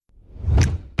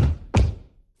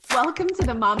Welcome to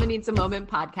the Mama Needs a Moment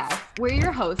podcast. We're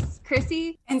your hosts,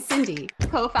 Chrissy and Cindy,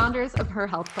 co-founders of Her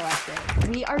Health Collective.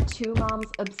 We are two moms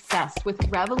obsessed with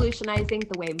revolutionizing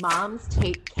the way moms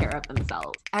take care of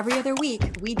themselves. Every other week,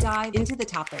 we dive into the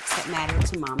topics that matter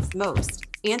to moms most,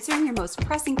 answering your most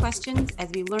pressing questions as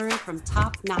we learn from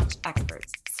top-notch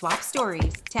experts, swap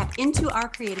stories, tap into our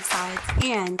creative sides,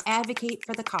 and advocate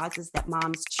for the causes that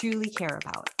moms truly care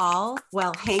about, all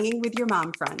while hanging with your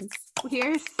mom friends.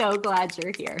 We're so glad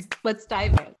you're here. Let's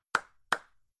dive in.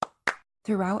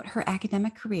 Throughout her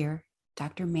academic career,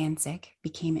 Dr. Manzik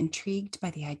became intrigued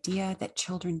by the idea that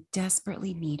children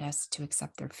desperately need us to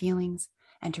accept their feelings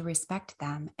and to respect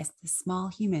them as the small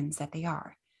humans that they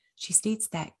are. She states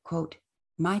that, quote,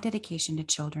 "My dedication to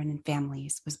children and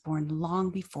families was born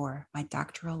long before my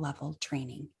doctoral level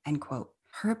training," end quote.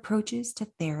 Her approaches to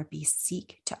therapy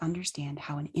seek to understand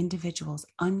how an individual's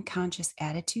unconscious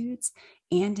attitudes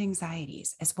and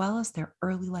anxieties, as well as their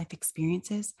early life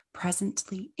experiences,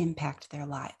 presently impact their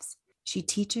lives. She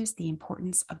teaches the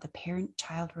importance of the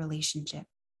parent-child relationship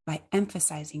by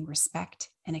emphasizing respect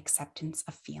and acceptance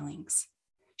of feelings.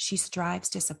 She strives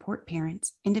to support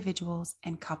parents, individuals,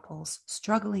 and couples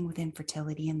struggling with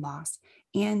infertility and loss,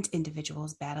 and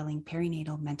individuals battling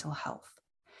perinatal mental health.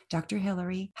 Dr.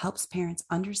 Hillary helps parents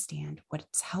understand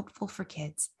what's helpful for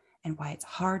kids and why it's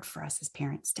hard for us as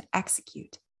parents to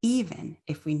execute, even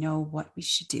if we know what we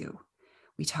should do.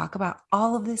 We talk about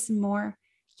all of this and more.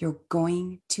 You're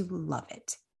going to love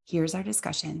it. Here's our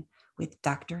discussion with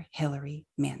Dr. Hillary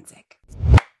Manzik.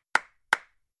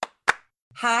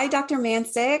 Hi, Dr.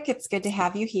 Manzik. It's good to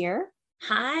have you here.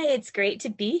 Hi, it's great to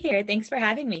be here. Thanks for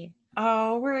having me.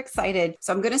 Oh, we're excited.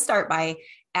 So I'm going to start by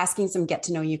asking some get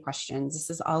to know you questions. This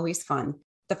is always fun.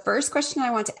 The first question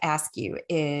I want to ask you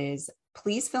is,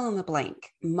 please fill in the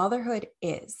blank. Motherhood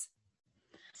is.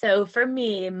 So for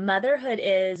me, motherhood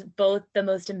is both the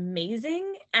most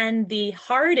amazing and the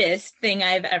hardest thing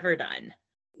I've ever done.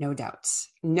 No doubt.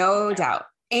 No doubt.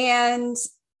 And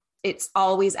it's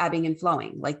always ebbing and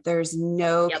flowing. Like there's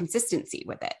no consistency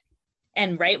with it.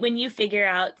 And right when you figure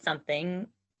out something,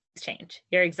 change.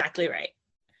 You're exactly right.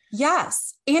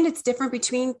 Yes. And it's different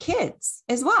between kids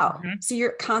as well. Mm-hmm. So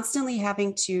you're constantly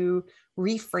having to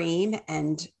reframe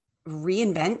and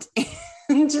reinvent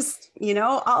and just,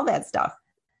 all that stuff.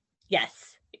 Yes.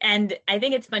 And I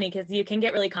think it's funny because you can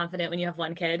get really confident when you have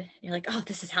one kid. You're like, oh,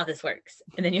 this is how this works.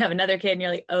 And then you have another kid and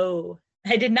you're like, oh,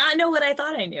 I did not know what I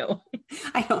thought I knew.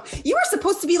 I know. You were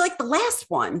supposed to be like the last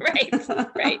one.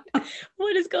 Right.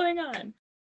 What is going on?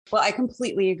 Well, I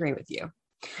completely agree with you.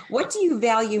 What do you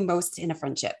value most in a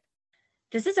friendship?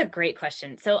 This is a great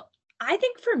question. So I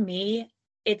think for me,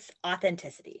 it's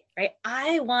authenticity, right?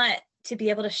 I want to be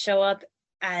able to show up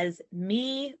as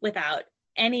me without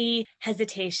any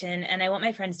hesitation. And I want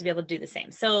my friends to be able to do the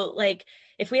same. So like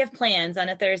if we have plans on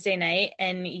a Thursday night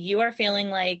and you are feeling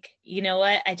like, you know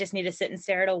what, I just need to sit and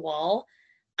stare at a wall.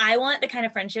 I want the kind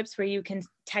of friendships where you can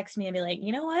text me and be like,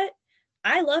 you know what,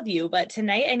 I love you, but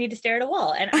tonight I need to stare at a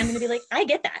wall. And I'm going to be like, I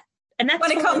get that. And that's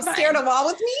when it comes stare at a wall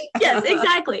with me. Yes,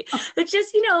 exactly. It's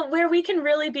just, where we can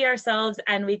really be ourselves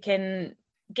and we can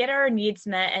get our needs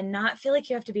met and not feel like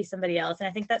you have to be somebody else. And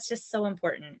I think that's just so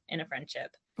important in a friendship.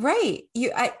 Right.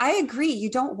 I agree. You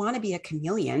don't want to be a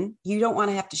chameleon. You don't want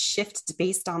to have to shift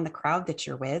based on the crowd that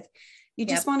you're with. You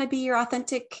just want to be your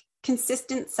authentic,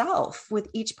 consistent self with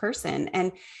each person.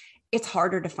 And it's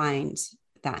harder to find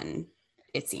than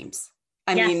it seems.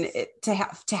 I mean, to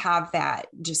have that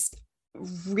just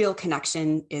real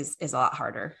connection is a lot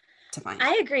harder to find.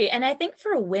 I agree. And I think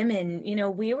for women,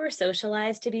 we were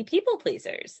socialized to be people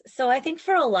pleasers. So I think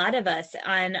for a lot of us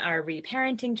on our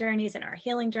reparenting journeys and our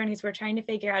healing journeys, we're trying to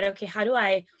figure out, okay, how do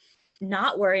I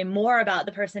not worry more about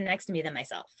the person next to me than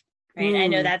myself? Right. I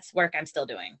know that's work I'm still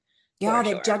doing. Yeah.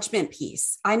 The judgment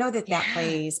piece. I know that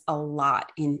plays a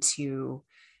lot into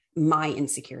my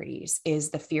insecurities, is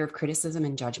the fear of criticism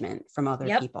and judgment from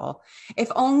other people. If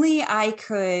only I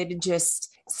could just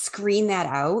screen that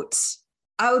out,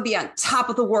 I would be on top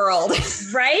of the world.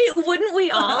 Right? Wouldn't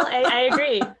we all? I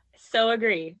agree. So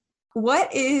agree.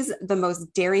 What is the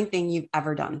most daring thing you've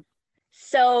ever done?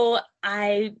 So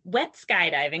I went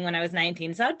skydiving when I was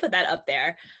 19. So I'd put that up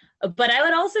there. But I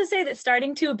would also say that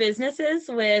starting 2 businesses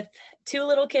with 2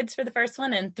 little kids for the first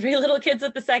one and 3 little kids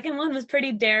with the second one was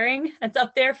pretty daring. That's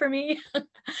up there for me.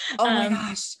 Oh my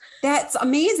gosh, that's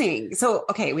amazing. So,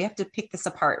 okay, we have to pick this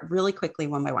apart really quickly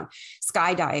one by one.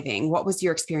 Skydiving, what was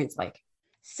your experience like?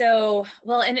 So,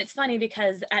 well, and it's funny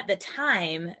because at the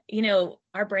time,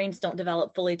 our brains don't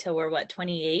develop fully till we're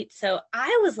 28. So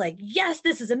I was like, yes,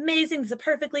 this is amazing. This is a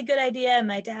perfectly good idea. And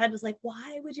my dad was like,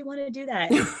 why would you want to do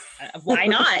that? Why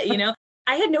not?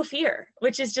 I had no fear,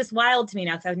 which is just wild to me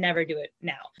now because I would never do it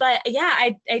now. But yeah,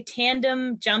 I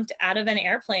tandem jumped out of an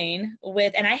airplane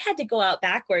and I had to go out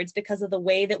backwards because of the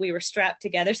way that we were strapped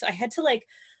together. So I had to like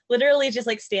literally just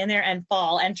like stand there and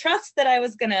fall and trust that I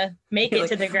was going to make it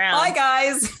to the ground. Hi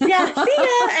guys. Yeah. See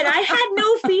ya. And I had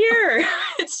no fear.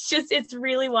 It's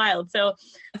really wild. So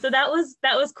that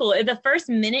was cool. The first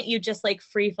minute you just like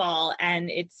free fall and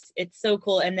it's so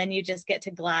cool. And then you just get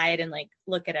to glide and like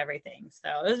look at everything.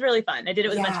 So it was really fun. I did it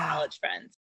with a bunch of college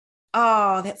friends.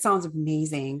 Oh, that sounds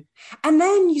amazing. And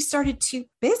then you started two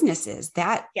businesses.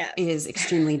 That is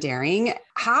extremely daring.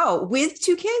 How? With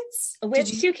two kids?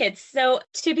 With two kids. So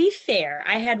to be fair,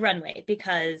 I had runway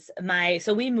because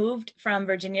we moved from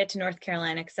Virginia to North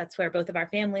Carolina because that's where both of our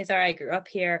families are. I grew up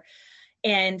here.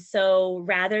 And so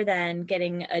rather than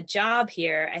getting a job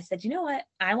here, I said, you know what?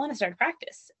 I want to start a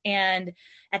practice. And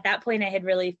at that point, I had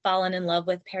really fallen in love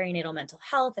with perinatal mental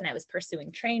health and I was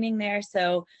pursuing training there.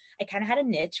 So I kind of had a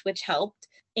niche, which helped.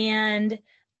 And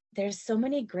there's so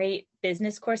many great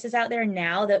business courses out there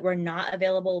now that were not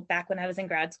available back when I was in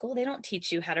grad school. They don't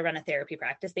teach you how to run a therapy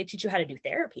practice. They teach you how to do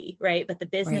therapy, right? But the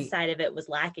business side of it was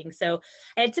lacking. So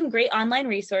I had some great online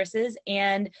resources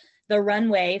and the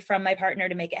runway from my partner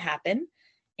to make it happen.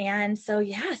 And so,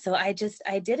 I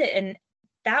did it. And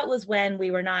that was when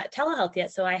we were not telehealth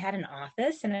yet. So I had an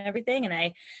office and everything.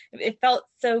 And it felt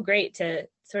so great to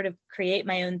sort of create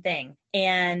my own thing.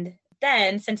 And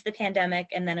then since the pandemic,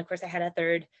 and then of course I had a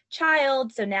third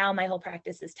child. So now my whole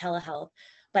practice is telehealth,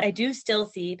 but I do still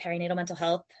see perinatal mental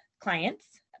health clients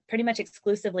pretty much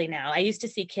exclusively now. I used to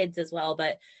see kids as well,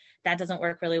 but that doesn't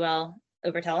work really well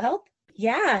over telehealth.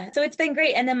 Yeah. So it's been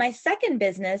great. And then my second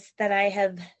business that I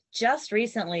have just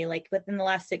recently, like within the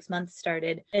last 6 months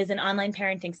started, is an online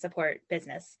parenting support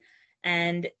business.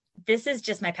 And this is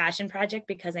just my passion project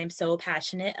because I'm so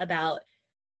passionate about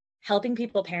helping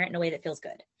people parent in a way that feels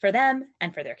good for them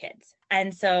and for their kids.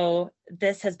 And so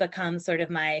this has become sort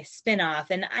of my spinoff.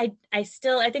 And I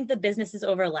think the businesses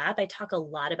overlap. I talk a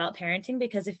lot about parenting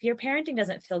because if your parenting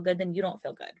doesn't feel good, then you don't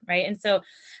feel good, right? And so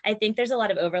I think there's a lot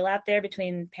of overlap there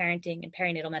between parenting and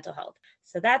perinatal mental health.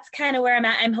 So that's kind of where I'm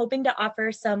at. I'm hoping to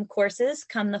offer some courses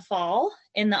come the fall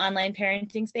in the online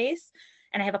parenting space.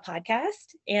 And I have a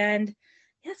podcast and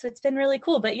so it's been really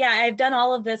cool. But I've done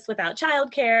all of this without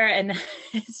childcare. And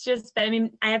it's just, I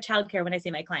have childcare when I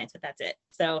see my clients, but that's it.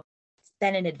 So it's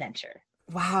been an adventure.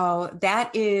 Wow.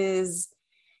 That is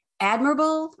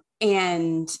admirable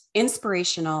and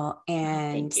inspirational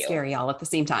and scary all at the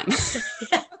same time.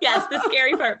 Yes, the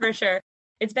scary part for sure.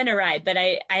 It's been a ride, but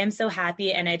I am so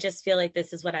happy. And I just feel like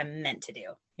this is what I'm meant to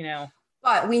do,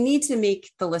 But we need to make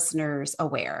the listeners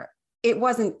aware. It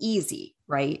wasn't easy,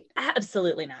 right?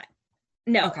 Absolutely not.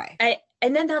 No. Okay.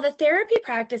 And then now the therapy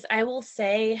practice, I will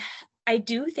say, I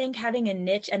do think having a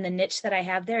niche and the niche that I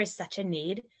have there is such a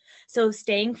need. So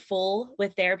staying full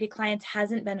with therapy clients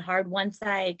hasn't been hard once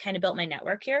I kind of built my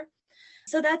network here.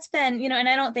 So that's been, and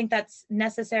I don't think that's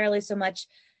necessarily so much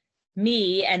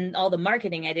me and all the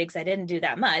marketing I did because I didn't do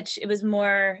that much. It was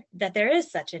more that there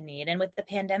is such a need. And with the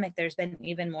pandemic, there's been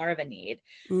even more of a need.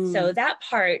 So that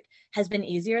part has been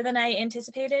easier than I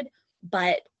anticipated.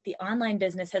 But the online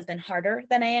business has been harder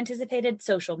than I anticipated.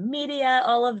 Social media,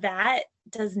 all of that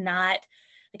does not,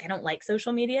 I don't like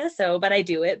social media. But I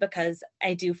do it because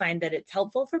I do find that it's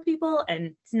helpful for people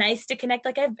and it's nice to connect.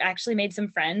 Like I've actually made some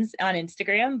friends on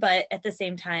Instagram, but at the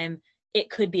same time,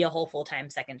 it could be a whole full-time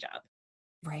second job.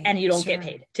 Right. And you don't get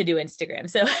paid to do Instagram.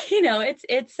 So,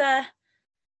 it's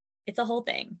a whole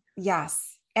thing.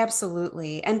 Yes.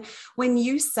 Absolutely. And when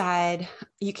you said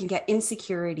you can get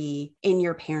insecurity in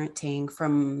your parenting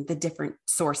from the different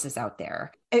sources out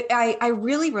there, I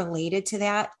really related to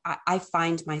that. I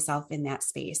find myself in that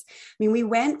space. We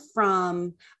went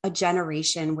from a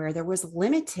generation where there was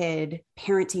limited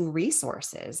parenting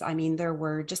resources. There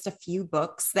were just a few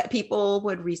books that people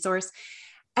would resource.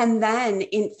 And then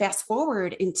fast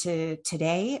forward into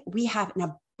today, we have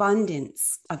an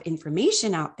abundance of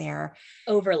information out there.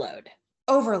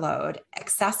 Overload,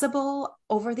 accessible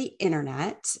over the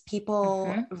internet.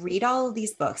 People read all of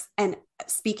these books. And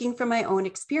speaking from my own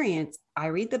experience, I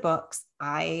read the books,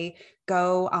 I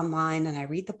go online and I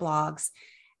read the blogs,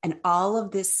 and all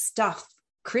of this stuff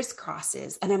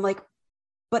crisscrosses. And I'm like,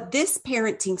 but this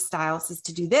parenting style says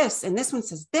to do this, and this one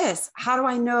says this. How do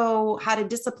I know how to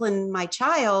discipline my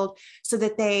child so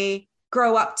that they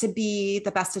grow up to be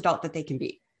the best adult that they can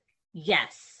be?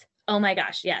 Yes. Oh my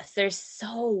gosh. Yes. There's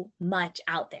so much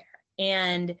out there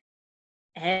and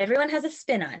everyone has a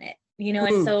spin on it,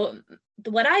 and so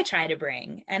what I try to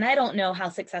bring, and I don't know how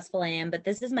successful I am, but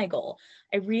this is my goal.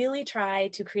 I really try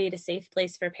to create a safe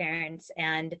place for parents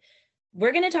and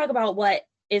we're going to talk about what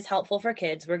is helpful for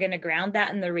kids. We're going to ground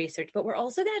that in the research, but we're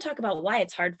also going to talk about why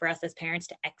it's hard for us as parents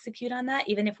to execute on that,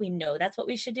 even if we know that's what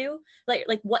we should do. Like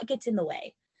what gets in the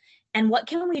way and what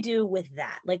can we do with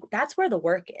that? Like, that's where the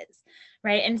work is.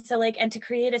 Right. And so and to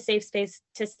create a safe space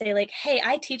to say like, hey,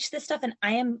 I teach this stuff and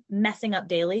I am messing up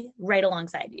daily right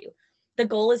alongside you. The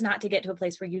goal is not to get to a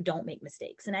place where you don't make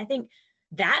mistakes. And I think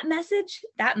that message,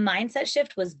 that mindset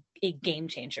shift was a game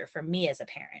changer for me as a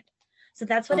parent. So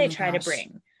that's what I try to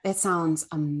bring. It sounds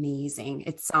amazing.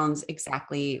 It sounds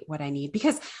exactly what I need,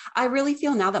 because I really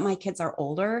feel now that my kids are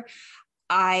older,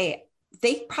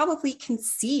 they probably can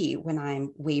see when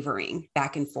I'm wavering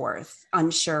back and forth,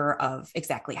 unsure of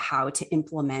exactly how to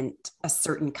implement a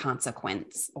certain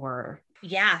consequence or.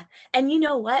 Yeah. And you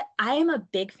know what? I am a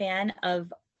big fan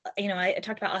of, I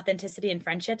talked about authenticity in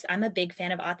friendships. I'm a big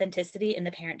fan of authenticity in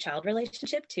the parent-child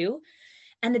relationship too.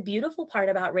 And the beautiful part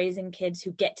about raising kids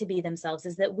who get to be themselves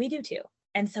is that we do too.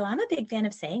 And so I'm a big fan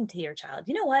of saying to your child,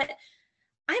 you know what?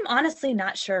 I'm honestly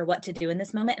not sure what to do in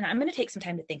this moment, and I'm going to take some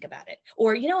time to think about it.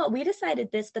 Or, you know what, we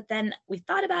decided this, but then we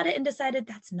thought about it and decided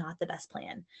that's not the best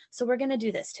plan. So we're going to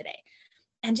do this today.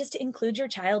 And just to include your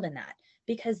child in that,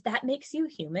 because that makes you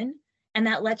human. And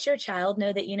that lets your child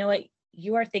know that, you know what,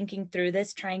 you are thinking through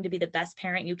this, trying to be the best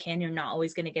parent you can. You're not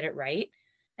always going to get it right.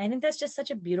 And I think that's just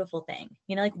such a beautiful thing.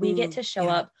 We get to show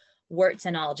up warts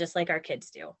and all, just like our kids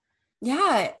do.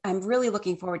 Yeah, I'm really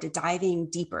looking forward to diving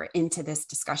deeper into this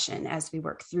discussion as we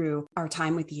work through our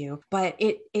time with you. But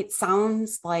it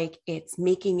sounds like it's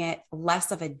making it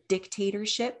less of a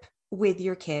dictatorship with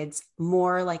your kids,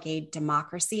 more like a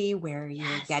democracy where you're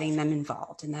getting them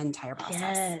involved in the entire process.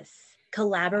 Yes.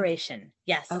 Collaboration.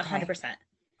 Yes, okay. 100%.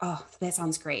 Oh, that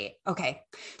sounds great. Okay.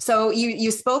 So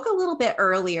you spoke a little bit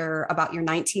earlier about your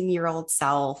 19-year-old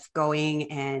self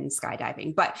going and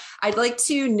skydiving, but I'd like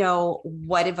to know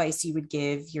what advice you would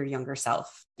give your younger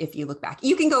self if you look back.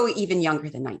 You can go even younger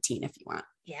than 19 if you want.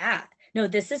 Yeah. No,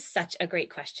 this is such a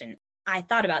great question. I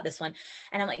thought about this one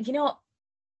and I'm like,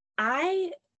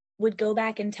 I would go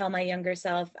back and tell my younger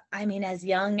self, as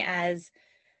young as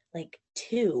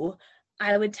 2,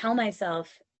 I would tell myself,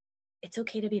 it's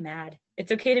okay to be mad.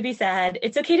 It's okay to be sad.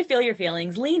 It's okay to feel your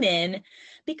feelings. Lean in,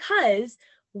 because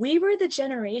we were the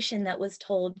generation that was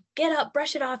told, get up,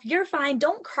 brush it off. You're fine.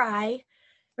 Don't cry.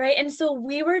 Right. And so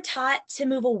we were taught to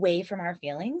move away from our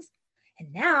feelings.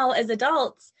 And now as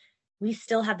adults, we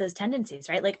still have those tendencies,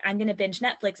 right? Like, I'm going to binge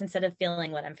Netflix instead of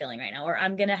feeling what I'm feeling right now, or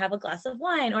I'm going to have a glass of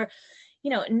wine, or,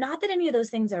 not that any of those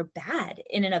things are bad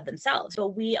in and of themselves, but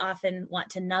we often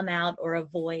want to numb out or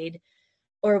avoid,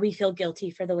 or we feel guilty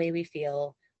for the way we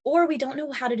feel, or we don't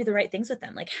know how to do the right things with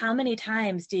them. Like, how many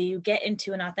times do you get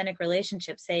into an authentic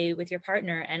relationship, say with your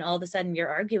partner, and all of a sudden you're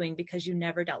arguing because you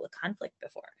never dealt with conflict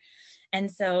before? And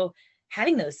so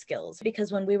having those skills,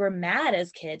 because when we were mad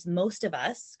as kids, most of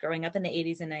us growing up in the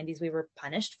 80s and 90s, we were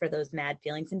punished for those mad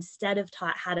feelings instead of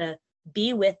taught how to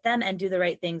be with them and do the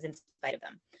right things in spite of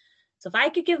them. So if I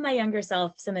could give my younger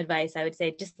self some advice, I would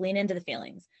say, just lean into the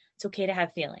feelings. It's okay to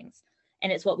have feelings.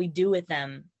 And it's what we do with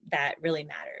them that really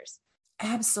matters.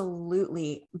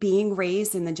 Absolutely. Being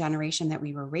raised in the generation that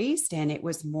we were raised in, it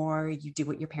was more, you do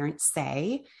what your parents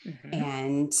say,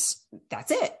 and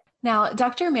that's it. Now,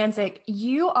 Dr. Mancik,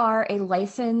 you are a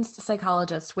licensed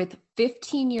psychologist with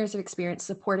 15 years of experience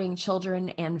supporting children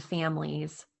and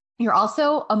families. You're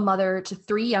also a mother to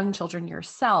 3 young children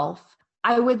yourself.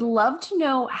 I would love to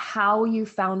know how you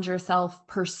found yourself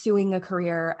pursuing a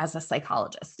career as a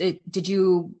psychologist. Did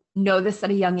you know this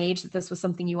at a young age that this was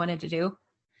something you wanted to do?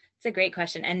 It's a great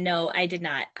question. And no, I did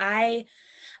not. I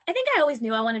think I always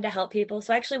knew I wanted to help people.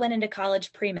 So I actually went into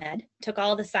college pre-med, took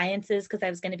all the sciences because I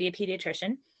was going to be a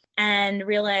pediatrician, and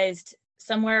realized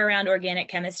somewhere around organic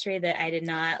chemistry that I did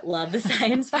not love the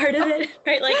science part of it,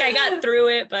 right? Like, I got through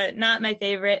it, but not my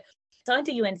favorite. So I went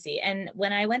to UNC. And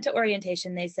when I went to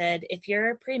orientation, they said, if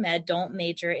you're pre-med, don't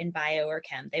major in bio or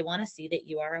chem. They want to see that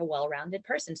you are a well-rounded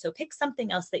person. So pick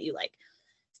something else that you like.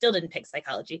 Still didn't pick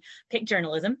psychology, pick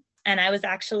journalism. And I was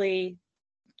actually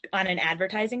on an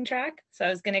advertising track. So I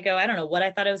was going to go, I don't know what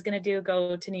I thought I was going to do,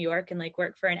 go to New York and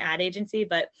work for an ad agency,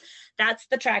 but that's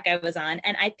the track I was on.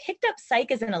 And I picked up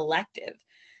psych as an elective.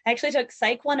 I actually took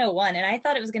Psych 101 and I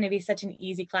thought it was going to be such an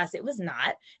easy class. It was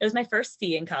not. It was my first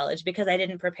C in college because I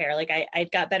didn't prepare. I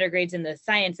got better grades in the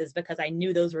sciences because I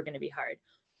knew those were going to be hard.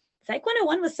 Psych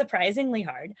 101 was surprisingly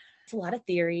hard. It's a lot of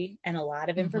theory and a lot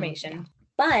of information.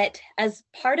 But as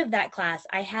part of that class,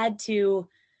 we had to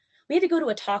go to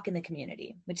a talk in the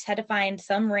community. We just had to find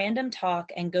some random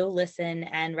talk and go listen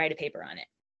and write a paper on it.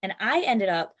 And I ended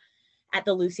up at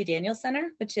the Lucy Daniels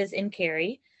Center, which is in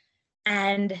Cary.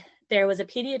 And there was a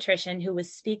pediatrician who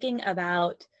was speaking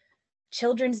about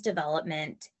children's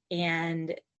development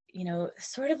and,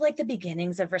 sort of like the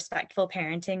beginnings of respectful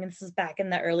parenting. This was back in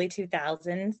the early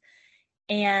 2000s.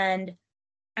 And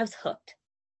I was hooked.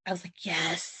 I was like,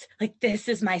 yes, like this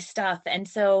is my stuff. And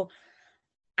so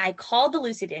I called the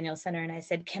Lucy Daniels Center and I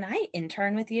said, can I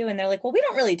intern with you? And they're like, well, we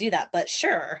don't really do that, but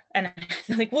sure. And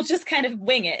I'm like, we'll just kind of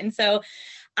wing it. And so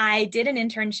I did an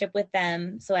internship with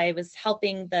them. So I was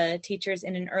helping the teachers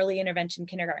in an early intervention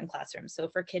kindergarten classroom. So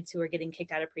for kids who were getting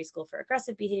kicked out of preschool for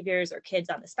aggressive behaviors or kids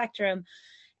on the spectrum,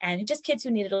 and just kids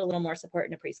who needed a little more support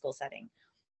in a preschool setting.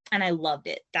 And I loved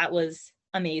it. That was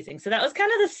amazing. So that was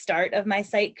kind of the start of my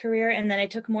psych career. And then I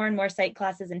took more and more psych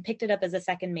classes and picked it up as a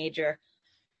second major.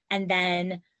 And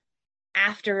then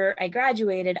after I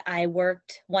graduated, I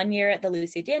worked 1 year at the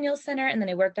Lucy Daniels Center, and then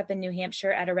I worked up in New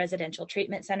Hampshire at a residential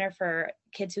treatment center for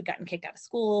kids who'd gotten kicked out of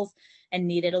schools and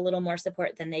needed a little more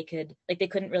support than they could, like they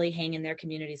couldn't really hang in their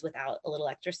communities without a little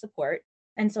extra support.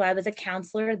 And so I was a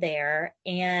counselor there.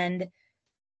 And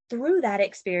through that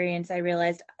experience, I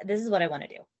realized this is what I want to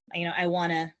do. I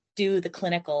want to do the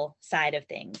clinical side of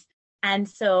things. And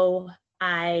so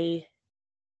I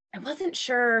wasn't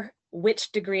sure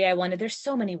which degree I wanted. There's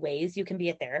so many ways you can be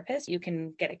a therapist. You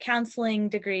can get a counseling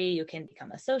degree, you can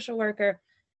become a social worker.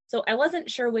 So I wasn't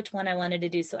sure which one I wanted to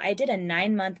do. So I did a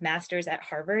 9-month master's at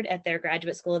Harvard at their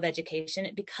Graduate School of Education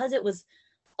because it was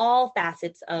all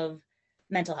facets of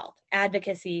mental health,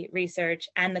 advocacy, research,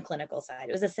 and the clinical side.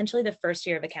 It was essentially the first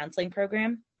year of a counseling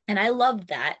program. And I loved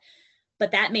that.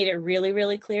 But that made it really,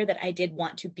 really clear that I did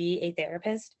want to be a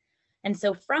therapist. And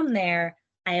so from there,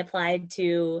 I applied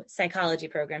to psychology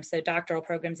programs, so doctoral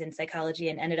programs in psychology,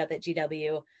 and ended up at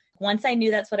GW. Once I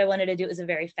knew that's what I wanted to do, it was a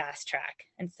very fast track.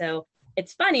 And so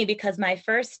it's funny because my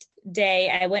first day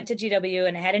I went to GW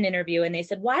and I had an interview and they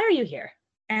said, why are you here?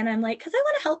 And I'm like, because I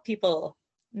want to help people.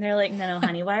 And they're like, no,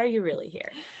 honey, why are you really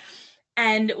here?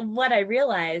 And what I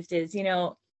realized is,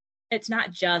 it's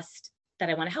not just that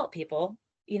I want to help people.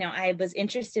 I was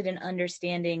interested in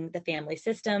understanding the family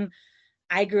system.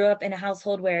 I grew up in a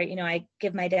household where, I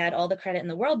give my dad all the credit in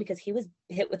the world because he was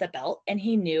hit with a belt and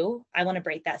he knew I want to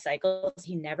break that cycle.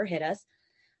 He never hit us,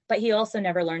 but he also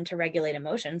never learned to regulate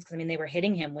emotions because they were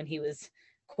hitting him when he was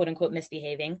quote unquote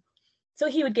misbehaving. So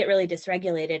he would get really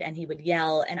dysregulated and he would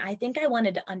yell. And I think I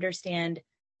wanted to understand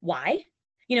why,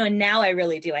 and now I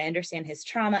really do. I understand his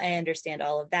trauma. I understand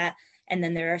all of that. And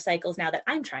then there are cycles now that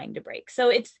I'm trying to break. So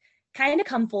it's kind of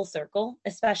come full circle,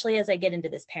 especially as I get into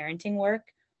this parenting work.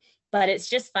 But it's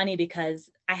just funny because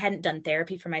I hadn't done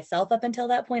therapy for myself up until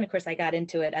that point. Of course, I got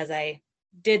into it as I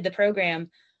did the program,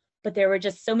 but there were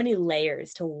just so many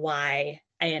layers to why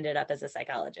I ended up as a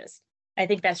psychologist. I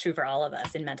think that's true for all of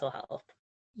us in mental health.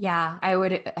 Yeah, I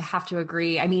would have to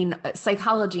agree.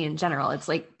 Psychology in general, it's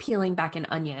like peeling back an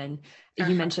onion.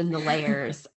 You mentioned the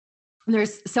layers.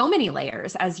 There's so many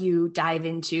layers as you dive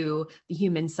into the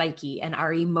human psyche and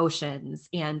our emotions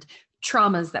and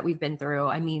traumas that we've been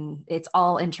through. It's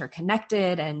all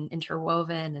interconnected and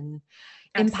interwoven and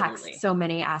impacts so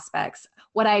many aspects.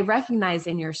 What I recognize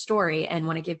in your story and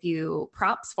want to give you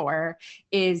props for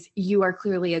is you are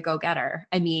clearly a go-getter.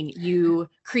 You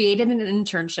created an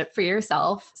internship for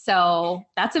yourself. So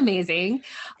that's amazing.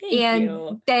 Thank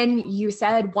you. Then you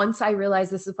said, once I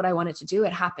realized this is what I wanted to do,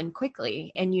 it happened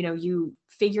quickly. And, you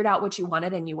figured out what you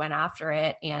wanted and you went after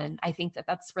it. And I think that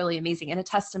that's really amazing and a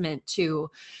testament to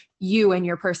you and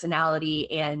your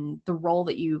personality and the role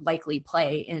that you likely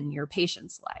play in your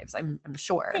patients' lives, I'm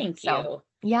sure. Thank you.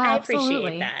 Yeah, I absolutely.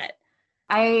 appreciate that.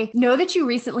 I know that you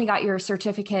recently got your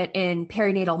certificate in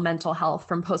perinatal mental health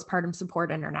from Postpartum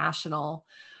Support International,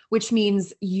 which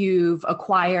means you've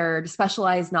acquired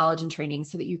specialized knowledge and training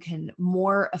so that you can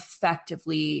more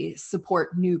effectively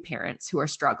support new parents who are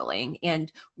struggling.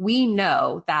 And we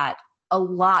know that a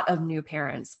lot of new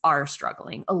parents are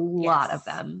struggling, a lot of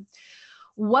them.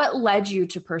 What led you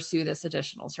to pursue this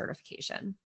additional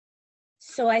certification?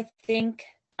 So I think,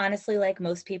 honestly, like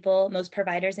most people, most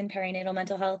providers in perinatal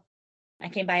mental health, I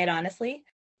came by it honestly.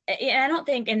 I don't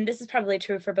think, and this is probably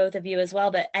true for both of you as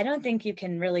well, but I don't think you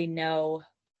can really know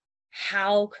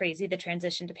how crazy the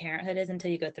transition to parenthood is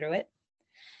until you go through it.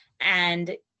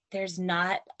 And there's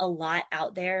not a lot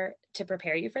out there to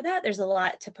prepare you for that. There's a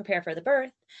lot to prepare for the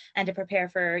birth and to prepare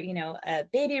for, a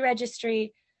baby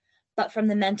registry. But from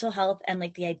the mental health and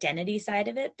like the identity side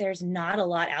of it, there's not a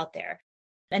lot out there.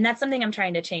 And that's something I'm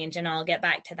trying to change, and I'll get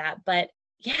back to that. But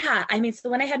yeah, so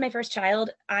when I had my first child,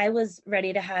 I was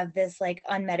ready to have this like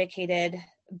unmedicated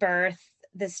birth,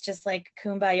 this just like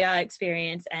kumbaya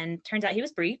experience. And turns out he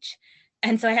was breech.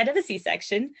 And so I had to have a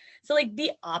C-section. So like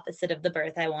the opposite of the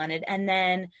birth I wanted. And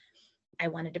then I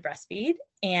wanted to breastfeed,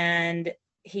 and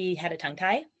he had a tongue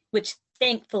tie, which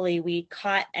thankfully we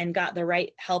caught and got the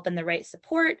right help and the right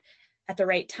support at the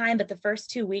right time. But the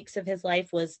first 2 weeks of his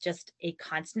life was just a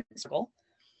constant struggle.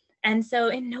 And so,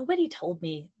 and nobody told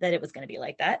me that it was going to be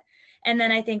like that. And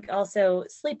then I think also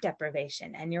sleep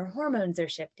deprivation and your hormones are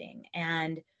shifting.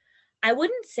 And I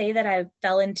wouldn't say that I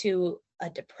fell into a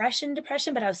depression,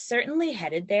 but I was certainly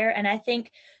headed there. And I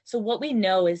think, so what we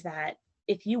know is that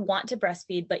if you want to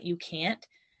breastfeed, but you can't,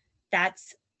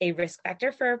 that's a risk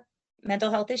factor for mental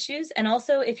health issues. And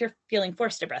also if you're feeling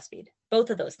forced to breastfeed,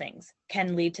 both of those things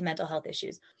can lead to mental health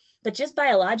issues. But just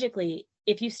biologically,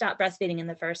 if you stop breastfeeding in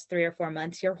the first 3 or 4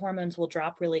 months, your hormones will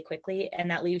drop really quickly. And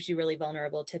that leaves you really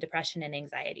vulnerable to depression and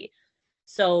anxiety.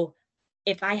 So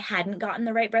if I hadn't gotten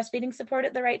the right breastfeeding support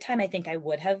at the right time, I think I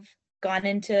would have gone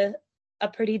into a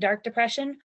pretty dark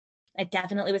depression. I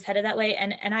definitely was headed that way.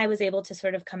 And I was able to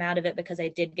sort of come out of it because I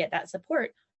did get that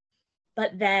support.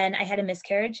 But then I had a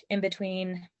miscarriage in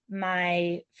between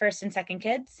my first and second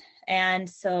kids. And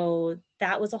so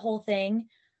that was a whole thing.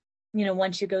 You know,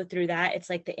 once you go through that, it's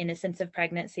like the innocence of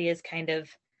pregnancy is kind of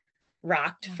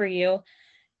rocked for you.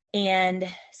 And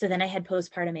so then I had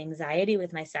postpartum anxiety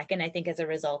with my second, I think as a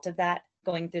result of that,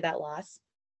 going through that loss.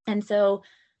 And so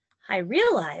I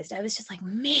realized, I was just like,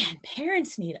 man,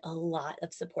 parents need a lot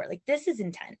of support. Like, this is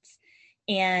intense.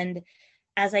 And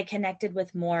as I connected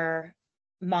with more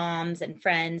moms and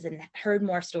friends and heard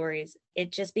more stories,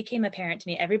 it just became apparent to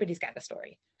me, everybody's got a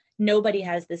story. Nobody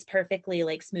has this perfectly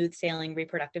like smooth sailing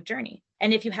reproductive journey.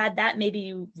 And if you had that, maybe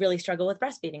you really struggle with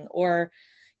breastfeeding, or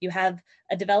you have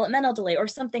a developmental delay or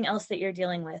something else that you're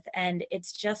dealing with. And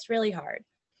it's just really hard.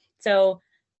 So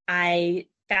I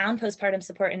found Postpartum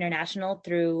Support International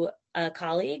through a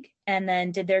colleague and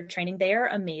then did their training. They are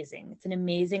amazing. It's an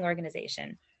amazing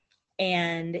organization.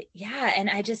 And yeah, and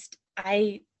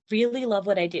I really love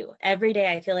what I do. Every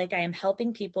day I feel like I am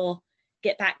helping people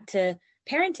get back to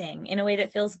parenting in a way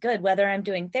that feels good, whether I'm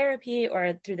doing therapy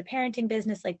or through the parenting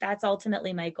business. Like, that's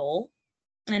ultimately my goal.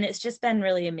 And it's just been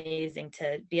really amazing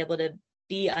to be able to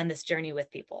be on this journey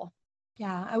with people.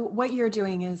 Yeah, what you're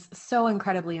doing is so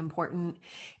incredibly important.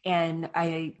 And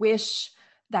I wish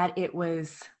that it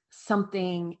was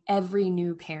something every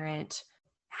new parent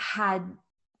had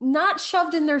not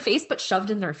shoved in their face, but shoved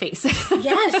in their face.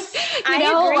 Yes,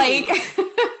 I agree.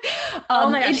 Oh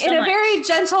my gosh, in a very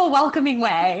gentle, welcoming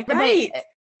way. Right. But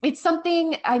it's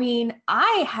something, I mean,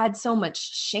 I had so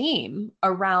much shame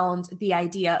around the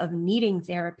idea of needing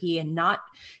therapy and not,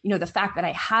 the fact that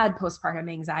I had postpartum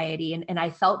anxiety, and I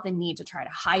felt the need to try to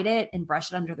hide it and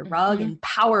brush it under the rug and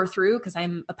power through, because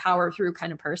I'm a power through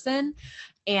kind of person.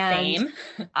 And Same.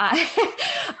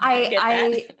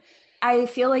 I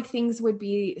feel like things would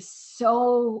be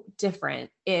so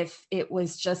different if it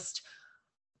was just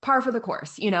par for the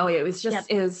course. It was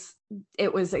just,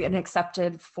 it was an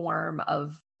accepted form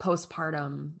of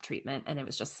postpartum treatment. And it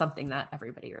was just something that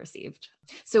everybody received.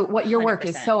 So what your 100%. Work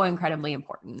is so incredibly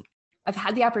important. I've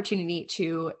had the opportunity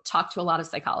to talk to a lot of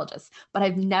psychologists, but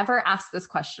I've never asked this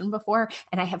question before,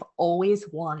 and I have always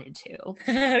wanted to.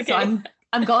 Okay. So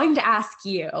I'm going to ask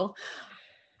you,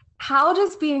 how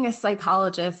does being a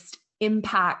psychologist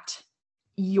impact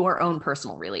your own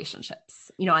personal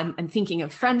relationships? I'm thinking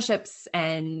of friendships,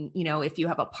 and, if you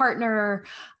have a partner,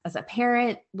 as a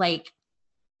parent, like,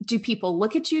 do people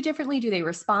look at you differently? Do they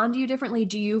respond to you differently?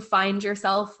 Do you find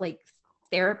yourself like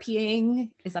therapying?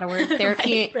 Is that a word?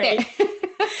 Therapy. Right.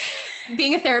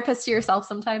 Being a therapist to yourself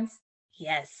sometimes?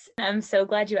 Yes. I'm so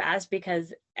glad you asked,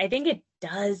 because I think it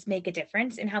does make a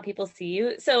difference in how people see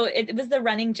you. So it was the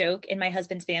running joke in my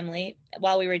husband's family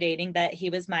while we were dating that he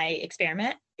was my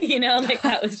experiment, like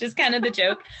that was just kind of the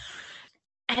joke.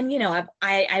 And,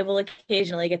 I will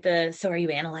occasionally get the, so are you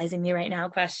analyzing me right now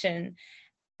question.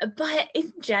 But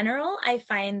in general, I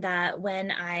find that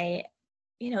when I,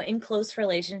 in close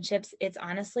relationships, it's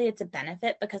a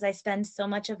benefit, because I spend so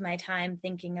much of my time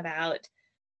thinking about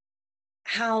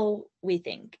how we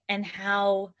think and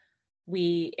how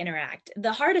we interact.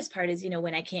 The hardest part is,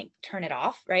 when I can't turn it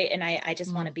off, right? And I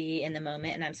just want to be in the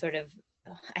moment. And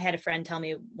I had a friend tell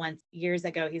me once years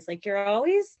ago, he's like, you're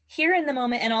always here in the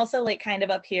moment and also like kind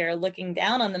of up here looking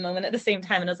down on the moment at the same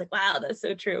time. And I was like, wow, that's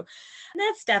so true. And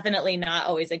that's definitely not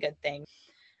always a good thing.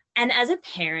 And as a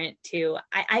parent too,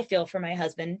 I feel for my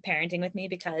husband parenting with me,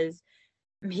 because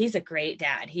he's a great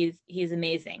dad. He's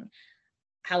amazing.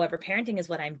 However, parenting is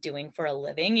what I'm doing for a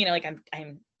living. Like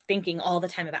I'm thinking all the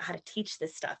time about how to teach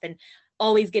this stuff and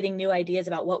always getting new ideas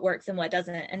about what works and what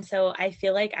doesn't. And so I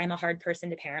feel like I'm a hard person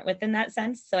to parent with in that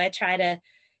sense. So I try to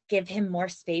give him more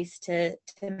space to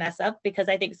mess up, because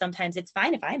I think sometimes it's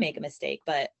fine if I make a mistake,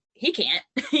 but he can't,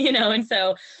 and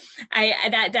so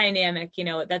that dynamic,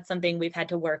 that's something we've had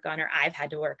to work on, or I've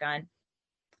had to work on.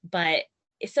 But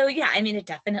so, yeah, I mean, it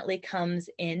definitely comes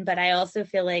in, but I also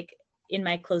feel like in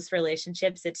my close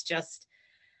relationships, it's just,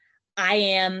 I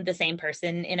am the same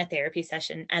person in a therapy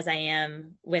session as I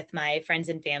am with my friends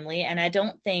and family. And I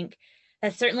don't think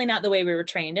that's certainly not the way we were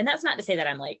trained. And that's not to say that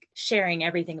I'm like sharing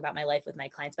everything about my life with my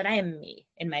clients, but I am me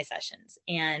in my sessions.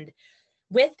 And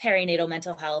with perinatal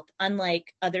mental health,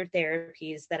 unlike other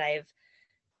therapies that I've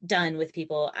done with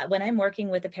people, when I'm working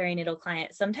with a perinatal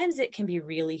client, sometimes it can be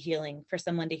really healing for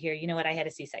someone to hear, you know what, I had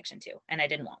a C-section too, and I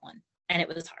didn't want one. And it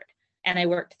was hard. And I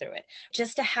worked through it.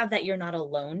 Just to have that you're not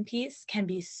alone piece can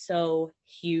be so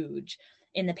huge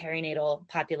in the perinatal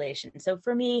population. So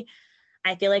for me,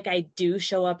 I feel like I do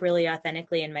show up really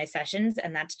authentically in my sessions,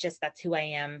 and that's who I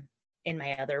am in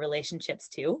my other relationships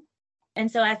too. And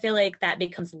so I feel like that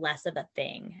becomes less of a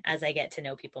thing as I get to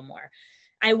know people more.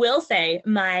 I will say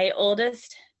my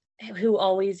oldest,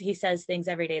 he says things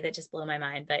every day that just blow my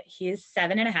mind, but he's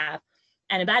 7.5.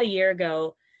 And about a year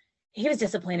ago, he was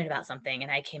disappointed about something. And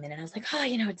I came in and I was like, oh,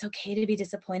 it's okay to be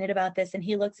disappointed about this. And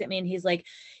he looks at me and he's like,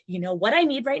 what I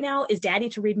need right now is daddy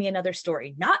to read me another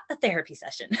story, not a therapy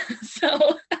session.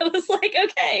 So I was like,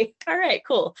 okay, all right,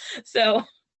 cool. So,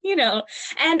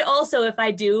 and also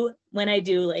when I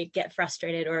do like get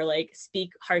frustrated or like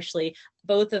speak harshly,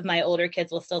 both of my older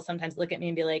kids will still sometimes look at me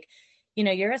and be like,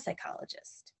 you're a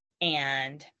psychologist,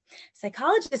 and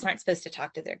psychologists aren't supposed to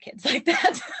talk to their kids like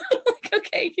that. Like,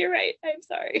 okay, you're right. I'm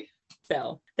sorry.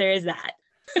 So there is that.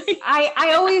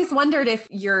 I always wondered if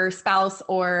your spouse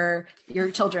or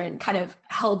your children kind of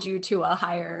held you to a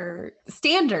higher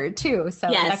standard too. So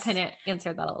yes. That kind of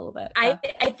answered that a little bit. I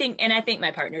think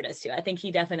my partner does too. I think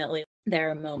he definitely, there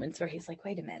are moments where he's like,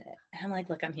 wait a minute. And I'm like,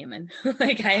 look, I'm human.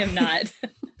 Like I am not,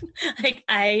 like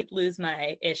I lose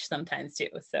my ish sometimes too.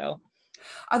 So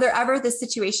are there ever the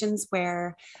situations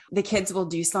where the kids will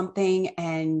do something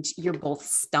and you're both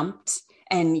stumped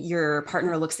and your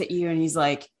partner looks at you and he's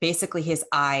like, basically his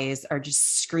eyes are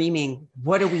just screaming,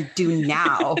 what do we do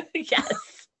now?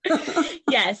 Yes.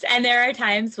 Yes. And there are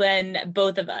times when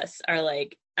both of us are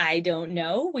like, I don't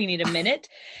know. We need a minute.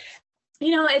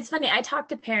 It's funny. I talk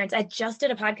to parents. I just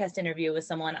did a podcast interview with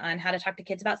someone on how to talk to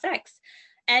kids about sex.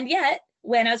 And yet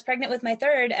when I was pregnant with my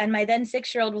third and my then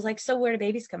 6-year-old was like, so where do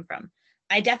babies come from?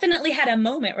 I definitely had a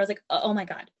moment where I was like, oh my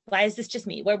God, why is this just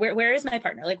me? Where is my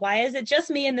partner? Like, why is it just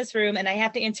me in this room? And I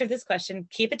have to answer this question,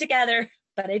 keep it together.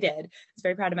 But I did. I was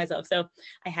very proud of myself. So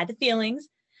I had the feelings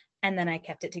and then I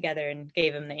kept it together and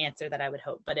gave him the answer that I would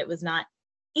hope, but it was not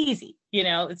easy.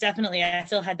 It's definitely, I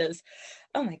still had those,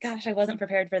 oh my gosh, I wasn't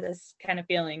prepared for this kind of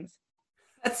feelings.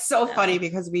 That's so funny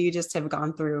because we just have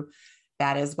gone through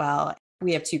that as well.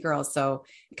 We have 2 girls, so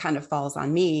it kind of falls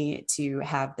on me to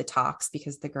have the talks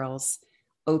because the girls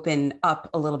open up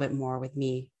a little bit more with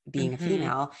me being a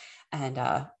female. And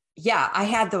I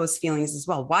had those feelings as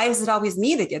well. Why is it always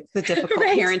me that gets the difficult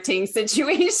right. parenting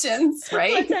situations,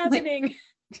 right? What's happening?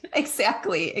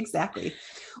 Exactly.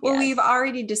 Well, We've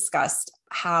already discussed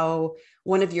how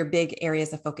one of your big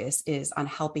areas of focus is on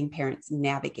helping parents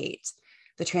navigate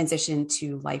the transition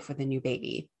to life with a new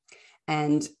baby.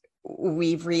 And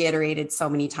we've reiterated so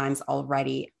many times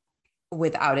already,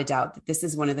 without a doubt, that this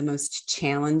is one of the most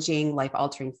challenging,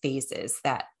 life-altering phases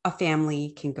that a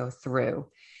family can go through.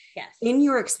 Yes. In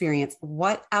your experience,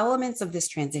 what elements of this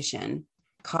transition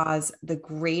cause the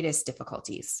greatest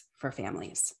difficulties for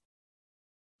families?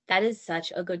 That is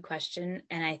such a good question.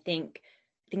 And I think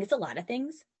it's a lot of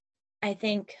things. I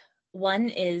think one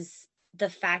is the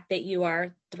fact that you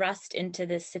are thrust into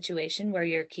this situation where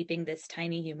you're keeping this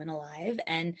tiny human alive,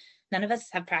 and none of us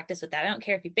have practice with that. I don't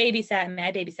care if you babysat. I mean,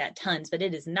 I babysat tons, but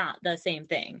it is not the same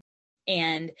thing.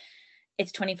 And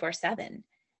it's 24/7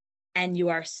 and you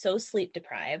are so sleep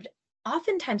deprived,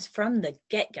 oftentimes from the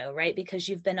get-go, right? Because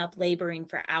you've been up laboring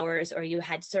for hours or you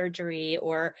had surgery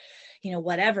or,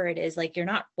 whatever it is, like you're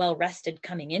not well rested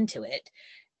coming into it.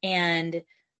 And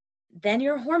then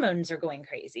your hormones are going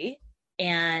crazy.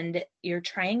 And you're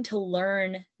trying to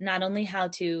learn not only how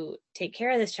to take care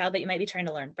of this child, but you might be trying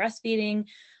to learn breastfeeding,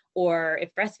 or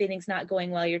if breastfeeding's not going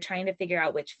well, you're trying to figure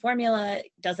out which formula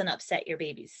doesn't upset your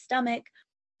baby's stomach.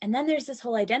 And then there's this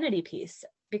whole identity piece,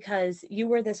 because you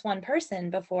were this one person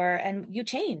before and you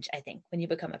change, I think, when you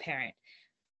become a parent.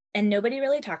 And nobody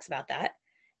really talks about that.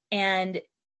 And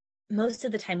most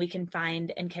of the time we can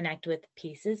find and connect with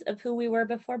pieces of who we were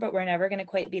before, but we're never going to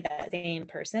quite be that same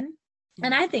person.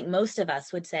 And I think most of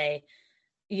us would say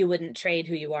you wouldn't trade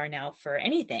who you are now for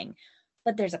anything,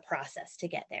 but there's a process to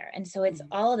get there. And so it's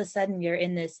all of a sudden you're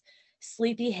in this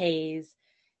sleepy haze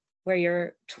where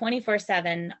you're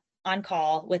 24/7 on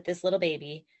call with this little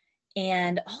baby.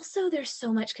 And also there's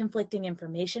so much conflicting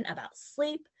information about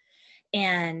sleep.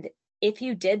 And if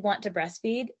you did want to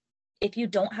breastfeed, if you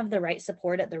don't have the right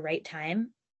support at the right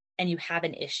time and you have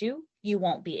an issue, you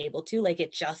won't be able to. Like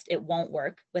it won't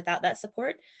work without that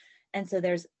support. And so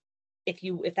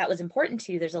if that was important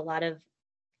to you, there's a lot of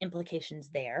implications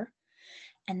there.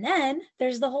 And then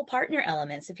there's the whole partner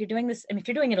elements. If you're doing this, if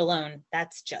you're doing it alone,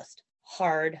 that's just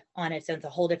hard on its own. It's a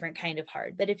whole different kind of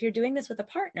hard. But if you're doing this with a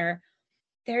partner,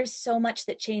 there's so much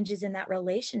that changes in that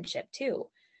relationship too,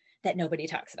 that nobody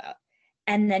talks about.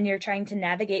 And then you're trying to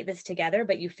navigate this together,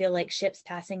 but you feel like ships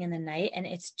passing in the night. And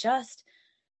it's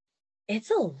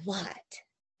a lot.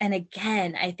 And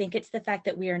again, I think it's the fact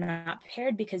that we are not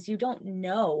prepared because you don't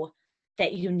know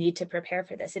that you need to prepare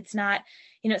for this. It's not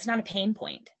a pain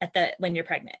point when you're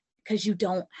pregnant because you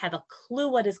don't have a clue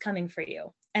what is coming for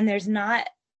you. And there's not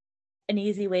an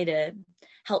easy way to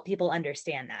help people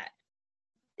understand that.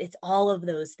 It's all of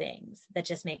those things that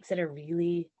just makes it a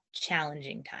really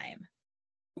challenging time.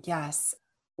 Yes.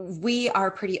 We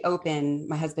are pretty open,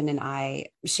 my husband and I,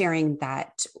 sharing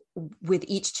that with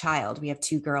each child, we have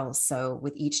 2 girls. So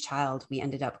with each child, we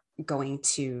ended up going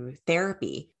to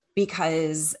therapy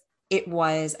because it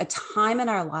was a time in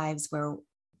our lives where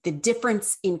the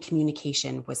difference in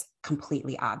communication was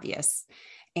completely obvious.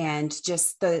 And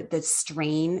just the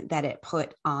strain that it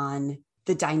put on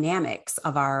the dynamics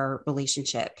of our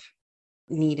relationship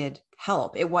needed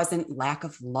help. It wasn't lack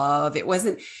of love. It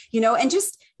wasn't, and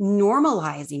just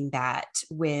normalizing that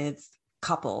with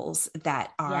couples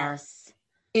that are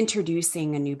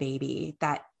introducing a new baby,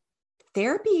 that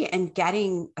therapy and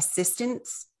getting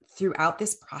assistance throughout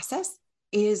this process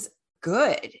is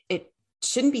good. It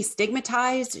shouldn't be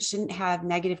stigmatized. It shouldn't have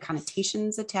negative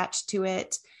connotations attached to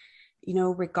it.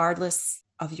 Regardless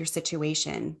of your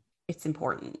situation, it's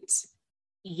important.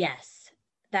 Yes,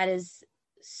 that is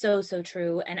so, so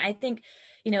true. And I think,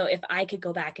 if I could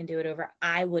go back and do it over,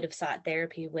 I would have sought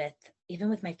therapy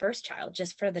even with my first child,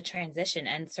 just for the transition,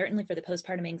 and certainly for the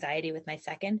postpartum anxiety with my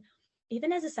second.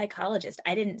 Even as a psychologist,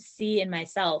 I didn't see in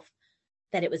myself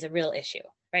that it was a real issue,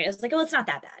 right? I was like, oh, it's not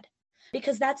that bad.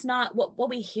 Because that's not what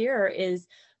we hear is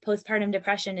postpartum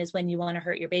depression is when you want to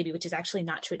hurt your baby, which is actually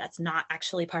not true. That's not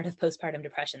actually part of postpartum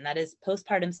depression. That is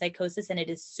postpartum psychosis, and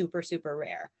it is super, super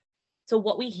rare. So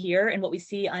what we hear and what we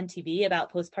see on TV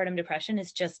about postpartum depression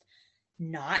is just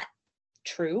not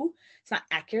true. It's not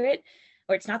accurate,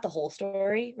 or it's not the whole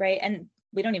story, right? And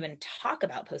we don't even talk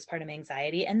about postpartum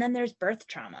anxiety. And then there's birth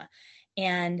trauma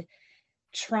and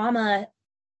trauma.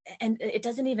 And it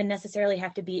doesn't even necessarily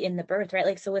have to be in the birth, right?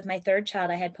 Like, so with my third child,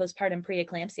 I had postpartum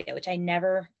preeclampsia, which I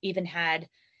never even had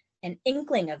an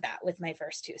inkling of that with my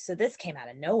first 2. So this came out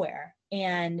of nowhere.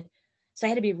 And so I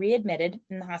had to be readmitted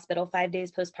in the hospital 5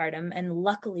 days postpartum. And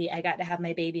luckily I got to have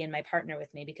my baby and my partner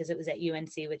with me because it was at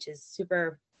UNC, which is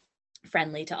super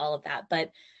friendly to all of that.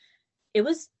 But it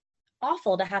was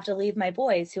awful to have to leave my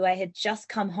boys who I had just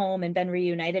come home and been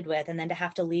reunited with, and then to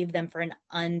have to leave them for an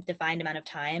undefined amount of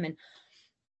time. And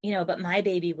but my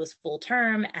baby was full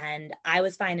term and I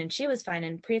was fine and she was fine.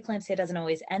 And preeclampsia doesn't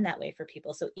always end that way for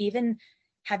people. So even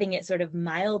having it sort of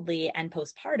mildly and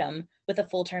postpartum with a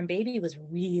full term baby was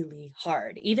really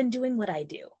hard, even doing what I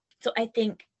do. So I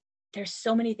think there's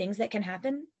so many things that can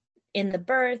happen in the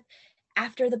birth,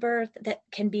 after the birth, that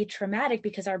can be traumatic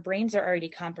because our brains are already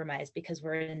compromised because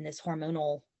we're in this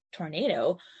hormonal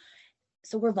tornado.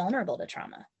 So we're vulnerable to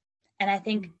trauma. And I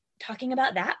think talking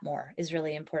about that more is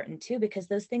really important too, because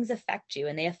those things affect you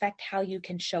and they affect how you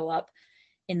can show up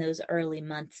in those early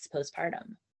months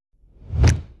postpartum.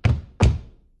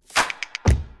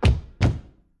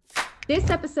 This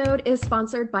episode is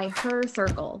sponsored by Her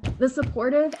Circle, the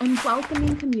supportive and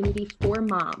welcoming community for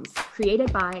moms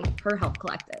created by Her Health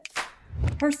Collective.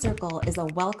 Her Circle is a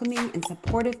welcoming and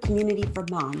supportive community for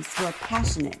moms who are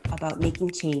passionate about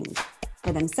making change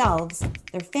for themselves,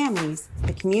 their families,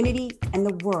 the community, and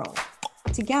the world.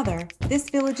 Together, this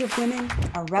village of women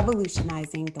are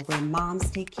revolutionizing the way moms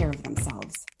take care of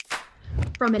themselves.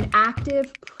 From an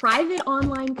active, private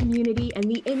online community and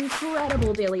the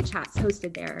incredible daily chats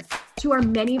hosted there, to our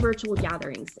many virtual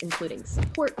gatherings, including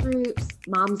support groups,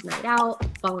 Moms Night Out,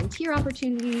 volunteer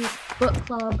opportunities, book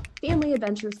club, family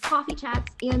adventures, coffee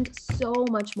chats, and so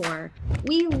much more.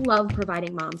 We love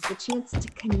providing moms the chance to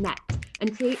connect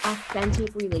and create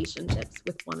authentic relationships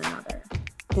with one another.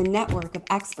 The network of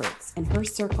experts in Her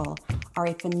Circle are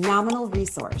a phenomenal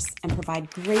resource and provide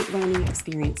great learning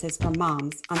experiences for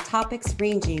moms on topics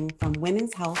ranging from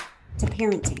women's health to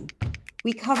parenting.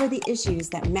 We cover the issues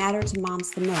that matter to moms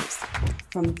the most,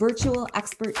 from virtual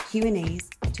expert Q&As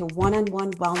to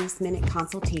one-on-one Wellness Minute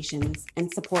consultations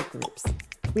and support groups.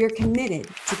 We are committed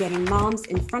to getting moms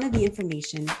in front of the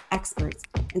information, experts,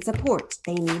 and support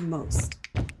they need most.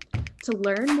 To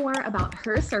learn more about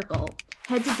Her Circle,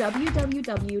 head to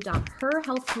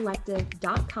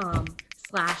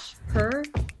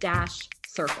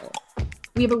www.herhealthcollective.com/her-circle.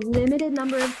 We have a limited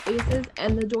number of spaces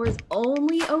and the doors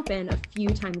only open a few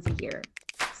times a year.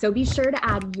 So be sure to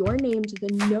add your name to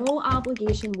the no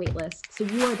obligation waitlist so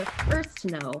you are the first to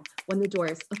know when the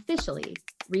doors officially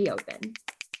reopen.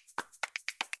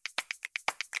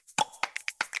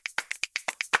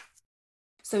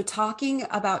 So talking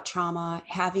about trauma,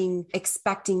 having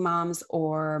expecting moms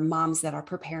or moms that are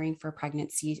preparing for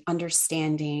pregnancy,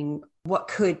 understanding what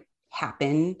could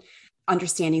happen,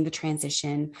 understanding the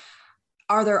transition.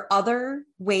 Are there other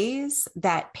ways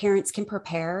that parents can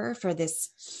prepare for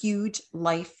this huge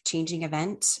life-changing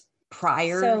event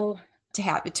prior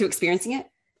to experiencing it?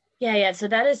 Yeah. So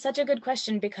that is such a good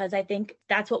question, because I think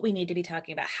that's what we need to be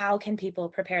talking about. How can people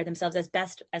prepare themselves as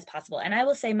best as possible? And I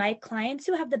will say my clients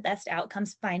who have the best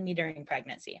outcomes find me during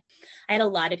pregnancy. I had a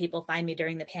lot of people find me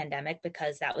during the pandemic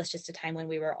because that was just a time when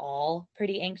we were all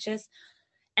pretty anxious.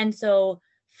 And so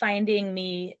finding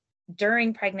me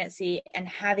during pregnancy and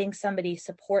having somebody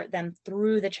support them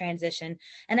through the transition.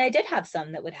 And I did have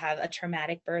some that would have a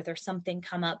traumatic birth or something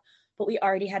come up, but we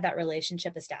already had that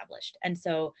relationship established. And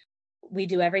so we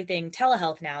do everything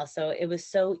telehealth now. So it was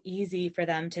so easy for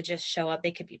them to just show up.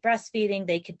 They could be breastfeeding,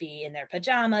 they could be in their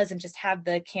pajamas and just have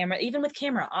the camera, even with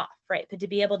camera off, right? But to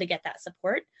be able to get that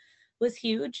support was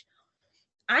huge.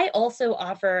 I also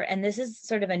offer, and this is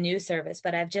sort of a new service,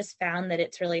 but I've just found that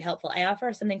it's really helpful. I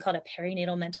offer something called a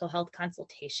perinatal mental health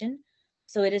consultation.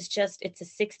 So it's a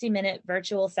 60-minute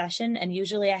virtual session. And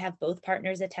usually I have both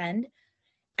partners attend.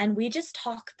 And we just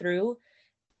talk through,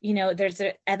 there's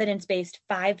an evidence-based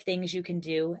 5 things you can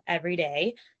do every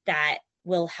day that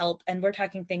will help. And we're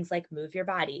talking things like move your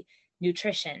body,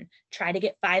 nutrition, try to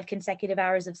get 5 consecutive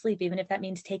hours of sleep, even if that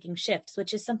means taking shifts,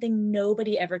 which is something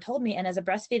nobody ever told me. And as a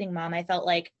breastfeeding mom, I felt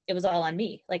like it was all on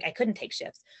me. Like I couldn't take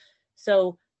shifts.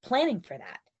 So planning for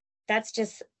that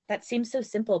seems so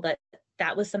simple, but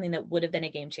that was something that would have been a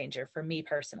game changer for me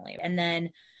personally. And then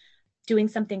doing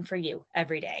something for you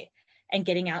every day and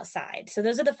getting outside. So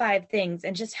those are the 5 things,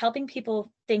 and just helping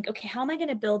people think, okay, how am I going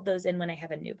to build those in when I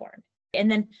have a newborn?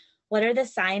 And then what are the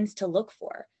signs to look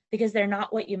for? Because they're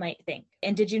not what you might think.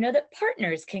 And did you know that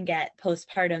partners can get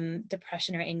postpartum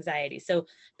depression or anxiety? So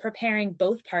preparing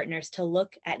both partners to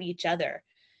look at each other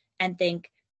and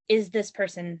think, is this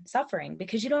person suffering?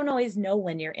 Because you don't always know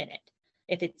when you're in it,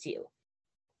 if it's you.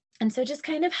 And so just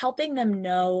kind of helping them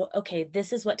know, okay,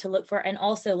 this is what to look for. And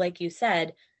also, like you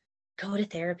said, go to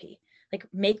therapy. Like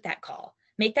make that call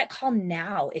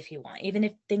now if you want, even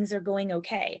if things are going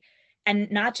okay.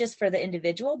 And not just for the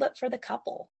individual, but for the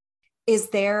couple. Is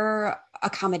there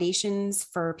accommodations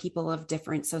for people of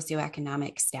different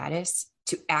socioeconomic status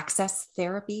to access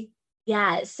therapy?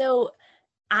 Yeah. So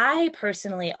I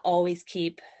personally always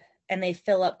keep, and they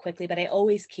fill up quickly, but I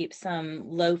always keep some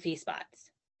low fee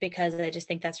spots because I just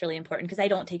think that's really important, because I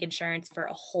don't take insurance for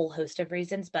a whole host of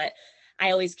reasons, but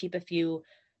I always keep a few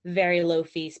very low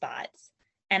fee spots.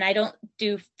 And I don't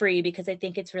do free because I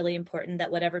think it's really important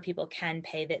that whatever people can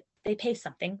pay, that they pay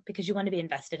something, because you want to be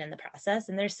invested in the process.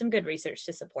 And there's some good research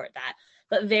to support that,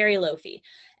 but very low fee.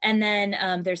 And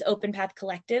then there's Open Path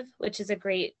Collective, which is a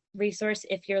great resource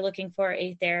if you're looking for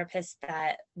a therapist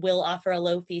that will offer a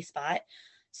low fee spot.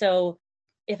 So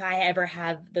if I ever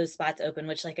have those spots open,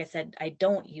 which like I said, I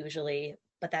don't usually,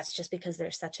 but that's just because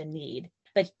there's such a need.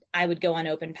 But I would go on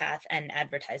Open Path and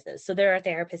advertise those. So there are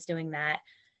therapists doing that.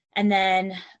 And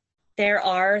then there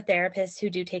are therapists who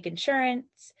do take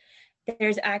insurance.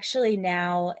 There's actually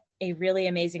now a really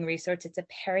amazing resource. It's a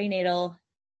perinatal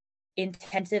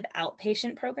intensive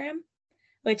outpatient program,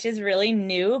 which is really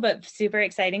new, but super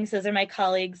exciting. So those are my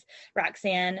colleagues,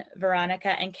 Roxanne,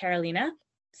 Veronica, and Carolina.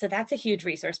 So that's a huge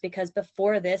resource, because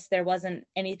before this, there wasn't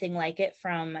anything like it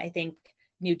from, I think,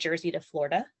 New Jersey to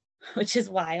Florida, which is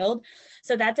wild.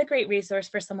 So that's a great resource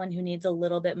for someone who needs a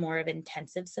little bit more of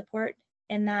intensive support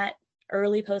in that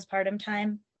early postpartum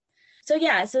time. So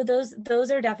yeah, so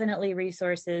those are definitely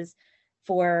resources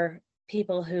for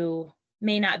people who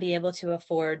may not be able to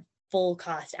afford full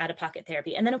cost out-of-pocket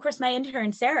therapy. And then of course my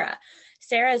intern, Sarah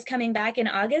is coming back in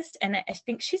August, and I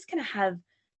think she's going to have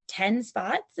 10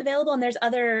 spots available. And there's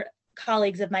other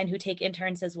colleagues of mine who take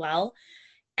interns as well.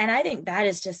 And I think that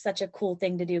is just such a cool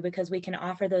thing to do, because we can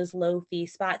offer those low fee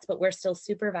spots, but we're still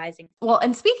supervising. Well,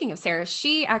 and speaking of Sarah,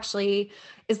 she actually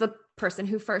is the person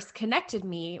who first connected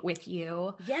me with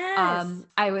you. Yes.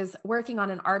 I was working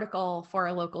on an article for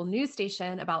a local news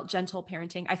station about gentle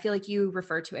parenting. I feel like you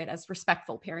refer to it as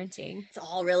respectful parenting. It's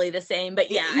all really the same, but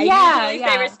yeah, I usually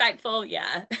say respectful.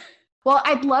 Yeah. Well,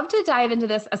 I'd love to dive into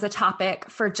this as a topic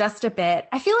for just a bit.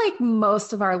 I feel like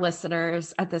most of our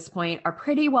listeners at this point are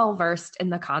pretty well versed in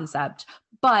the concept.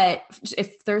 But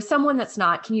if there's someone that's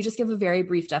not, can you just give a very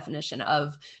brief definition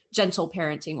of gentle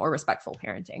parenting or respectful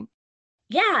parenting?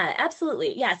 Yeah,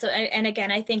 absolutely. Yeah. So, and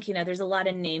again, I think, there's a lot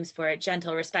of names for it: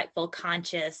 gentle, respectful,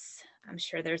 conscious. I'm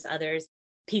sure there's others,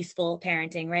 peaceful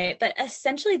parenting, right? But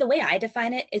essentially, the way I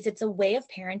define it is it's a way of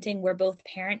parenting where both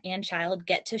parent and child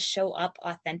get to show up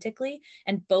authentically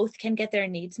and both can get their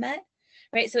needs met.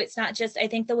 Right. So it's not just, I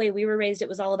think the way we were raised, it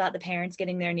was all about the parents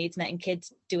getting their needs met and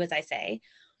kids do as I say.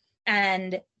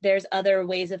 And there's other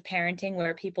ways of parenting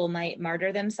where people might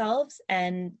martyr themselves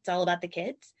and it's all about the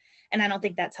kids. And I don't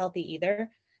think that's healthy either.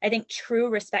 I think true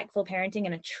respectful parenting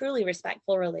and a truly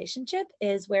respectful relationship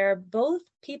is where both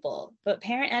people, both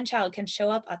parent and child, can show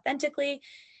up authentically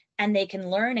and they can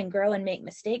learn and grow and make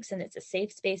mistakes. And it's a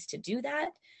safe space to do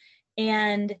that.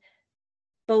 And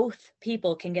both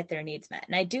people can get their needs met.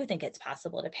 And I do think it's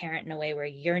possible to parent in a way where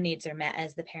your needs are met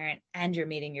as the parent and you're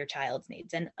meeting your child's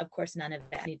needs. And of course, none of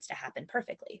that needs to happen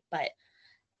perfectly, but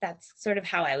that's sort of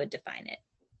how I would define it.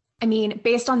 I mean,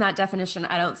 based on that definition,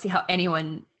 I don't see how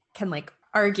anyone can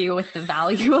argue with the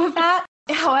value of that.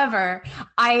 However,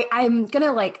 I'm going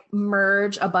to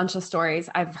merge a bunch of stories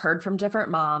I've heard from different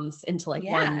moms into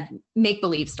one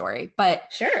make-believe story. But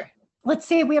sure. Let's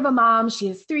say we have a mom, she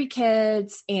has 3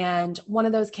 kids, and one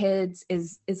of those kids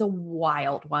is a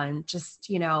wild one, just,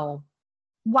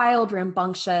 wild,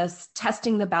 rambunctious,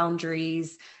 testing the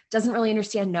boundaries, doesn't really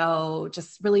understand no,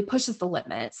 just really pushes the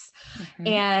limits. Mm-hmm.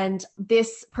 And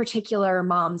this particular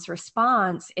mom's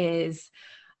response is,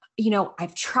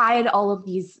 I've tried all of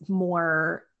these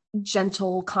more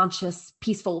gentle, conscious,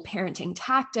 peaceful parenting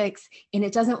tactics, and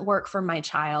it doesn't work for my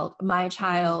child. My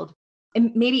child,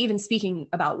 and maybe even speaking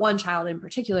about one child in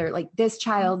particular, this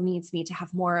child needs me to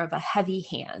have more of a heavy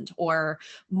hand or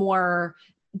more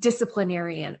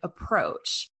disciplinarian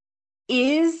approach.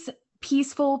 Is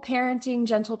peaceful parenting,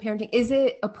 gentle parenting, is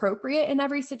it appropriate in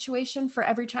every situation for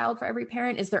every child, for every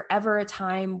parent? Is there ever a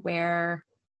time where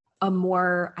a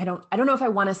more, I don't know if I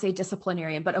want to say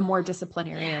disciplinarian, but a more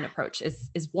disciplinarian approach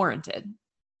is warranted?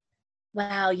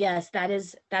 Wow. Yes,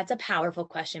 that's a powerful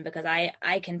question, because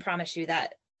I can promise you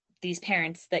that these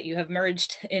parents that you have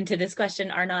merged into this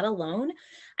question are not alone.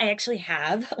 I actually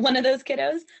have one of those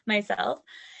kiddos myself.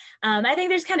 I think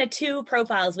there's kind of 2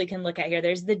 profiles we can look at here.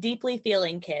 There's the deeply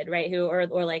feeling kid, right? Or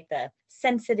the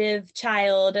sensitive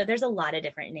child. There's a lot of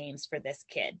different names for this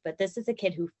kid, but this is a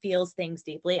kid who feels things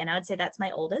deeply. And I would say that's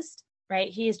my oldest, right?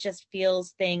 He just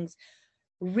feels things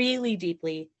really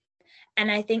deeply.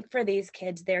 And I think for these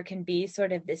kids, there can be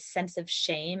sort of this sense of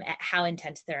shame at how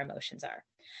intense their emotions are.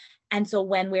 And so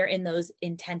when we're in those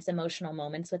intense emotional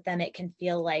moments with them, it can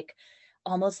feel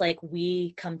almost like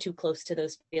we come too close to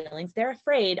those feelings. They're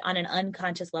afraid on an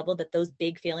unconscious level that those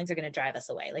big feelings are going to drive us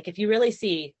away. If you really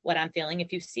see what I'm feeling,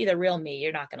 if you see the real me,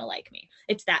 you're not going to like me.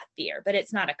 It's that fear, but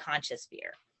it's not a conscious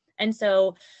fear. And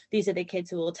so these are the kids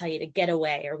who will tell you to get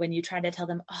away, or when you try to tell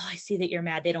them, oh, I see that you're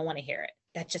mad, they don't want to hear it.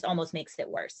 That just almost makes it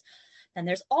worse. Then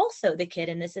there's also the kid,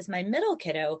 and this is my middle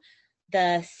kiddo,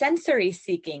 the sensory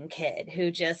seeking kid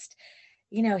who just,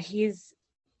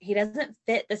 he doesn't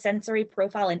fit the sensory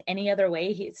profile in any other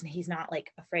way. He's not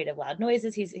afraid of loud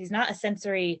noises. He's not a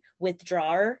sensory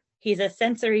withdrawer. He's a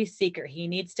sensory seeker. He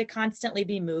needs to constantly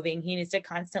be moving. He needs to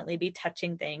constantly be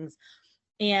touching things.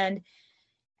 And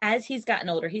as he's gotten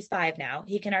older, he's 5 now,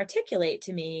 he can articulate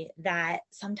to me that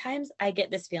sometimes I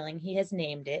get this feeling. He has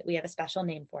named it. We have a special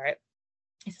name for it.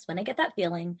 He says, when I get that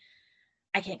feeling,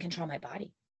 I can't control my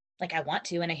body. I want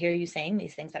to, and I hear you saying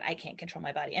these things that I can't control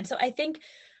my body. And so I think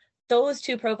those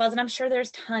 2 profiles, and I'm sure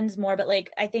there's tons more, but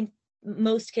I think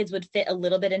most kids would fit a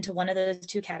little bit into one of those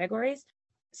 2 categories.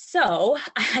 So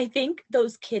I think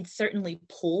those kids certainly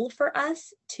pull for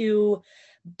us to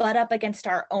butt up against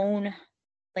our own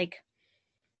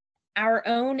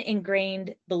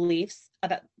ingrained beliefs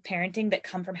about parenting that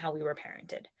come from how we were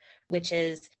parented, which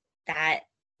is that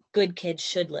good kids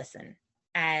should listen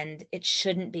and it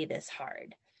shouldn't be this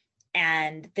hard.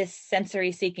 And this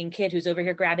sensory seeking kid who's over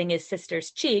here grabbing his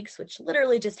sister's cheeks, which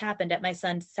literally just happened at my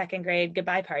son's 2nd grade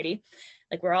goodbye party.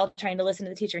 We're all trying to listen to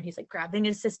the teacher and he's grabbing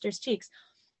his sister's cheeks,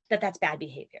 that's bad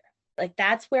behavior.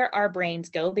 That's where our brains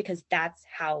go because that's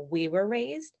how we were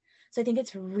raised. So I think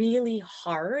it's really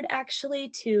hard actually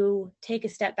to take a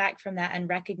step back from that and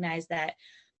recognize that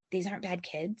these aren't bad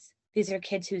kids. These are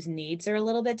kids whose needs are a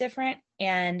little bit different.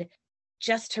 And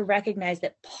just to recognize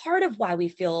that part of why we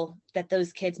feel that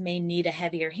those kids may need a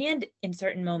heavier hand in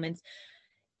certain moments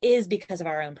is because of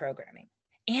our own programming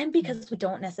and because we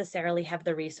don't necessarily have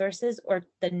the resources or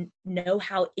the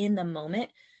know-how in the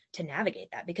moment to navigate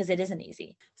that, because it isn't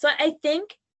easy. So I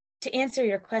think, to answer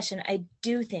your question, I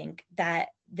do think that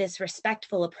this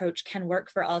respectful approach can work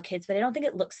for all kids, but I don't think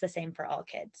it looks the same for all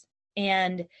kids.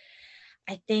 And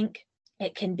I think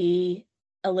it can be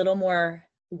a little more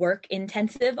work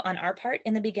intensive on our part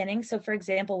in the beginning. So for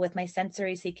example, with my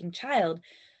sensory seeking child,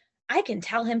 I can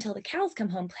tell him till the cows come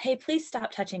home, hey, please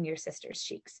stop touching your sister's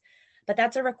cheeks. But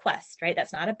that's a request, right?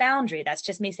 That's not a boundary. That's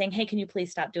just me saying, hey, can you please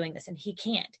stop doing this? And he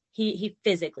can't. He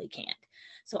physically can't.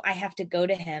 So I have to go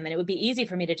to him, and it would be easy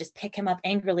for me to just pick him up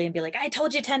angrily and be like, I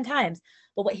told you 10 times.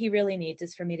 But what he really needs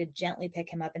is for me to gently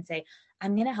pick him up and say,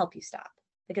 I'm going to help you stop,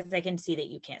 because I can see that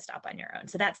you can't stop on your own.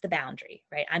 So that's the boundary,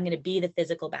 right? I'm going to be the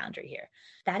physical boundary here.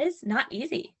 That is not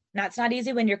easy. That's not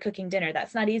easy when you're cooking dinner.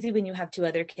 That's not easy when you have 2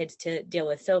 other kids to deal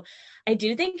with. So I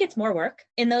do think it's more work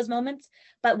in those moments.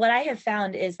 But what I have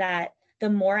found is that the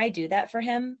more I do that for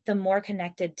him, the more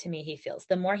connected to me he feels.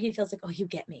 The more he feels like, oh, you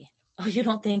get me. Oh, you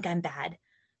don't think I'm bad.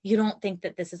 You don't think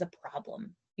that this is a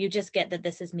problem. You just get that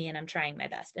this is me and I'm trying my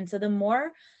best. And so the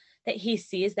more that he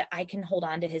sees that I can hold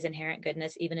on to his inherent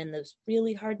goodness, even in those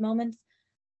really hard moments,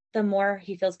 the more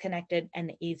he feels connected and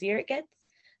the easier it gets.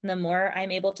 And the more I'm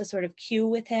able to sort of cue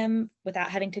with him without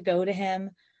having to go to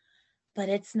him. But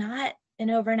it's not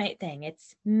an overnight thing.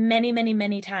 It's many, many,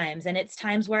 many times. And it's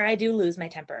times where I do lose my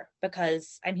temper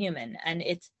because I'm human and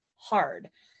it's hard.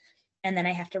 And then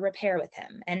I have to repair with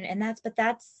him. And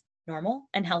that's normal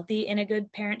and healthy in a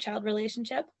good parent-child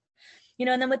relationship.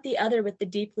 And then with the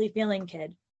deeply feeling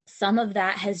kid, some of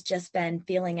that has just been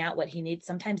feeling out what he needs.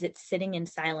 Sometimes it's sitting in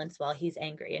silence while he's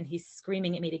angry and he's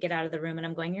screaming at me to get out of the room. And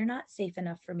I'm going, you're not safe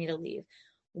enough for me to leave.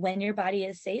 When your body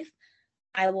is safe,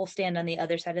 I will stand on the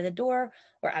other side of the door,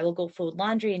 or I will go fold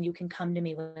laundry and you can come to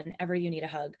me whenever you need a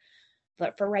hug.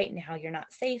 But for right now, you're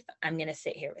not safe. I'm going to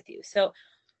sit here with you. So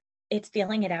it's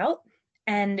feeling it out.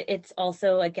 And it's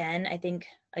also, I think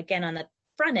on the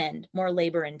front end, more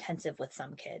labor intensive with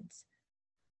some kids.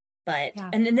 But, yeah.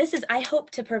 And then I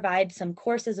hope to provide some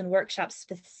courses and workshops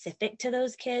specific to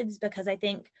those kids, because I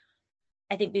think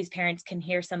these parents can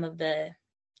hear some of the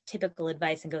typical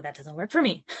advice and go, that doesn't work for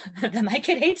me. My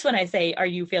kid hates when I say, are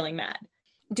you feeling mad?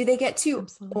 Do they get too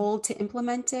old to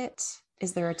implement it?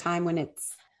 Is there a time when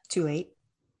it's too late?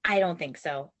 I don't think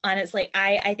so. Honestly,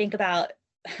 I think about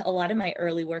a lot of my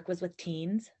early work was with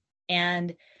teens.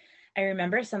 And I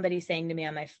remember somebody saying to me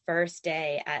on my first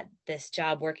day at this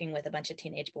job working with a bunch of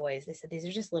teenage boys, they said, these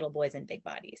are just little boys in big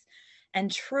bodies. And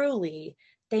truly,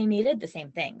 they needed the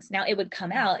same things. Now, it would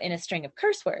come out in a string of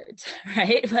curse words,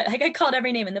 right? But I called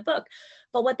every name in the book.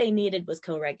 But what they needed was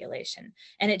co-regulation.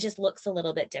 And it just looks a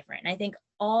little bit different. And I think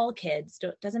all kids,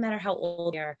 doesn't matter how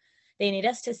old they are, they need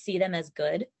us to see them as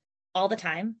good all the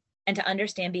time and to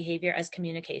understand behavior as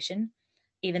communication.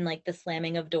 Even like the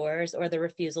slamming of doors or the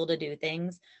refusal to do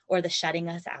things or the shutting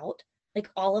us out, like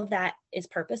all of that is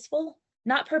purposeful,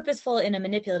 not purposeful in a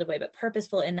manipulative way, but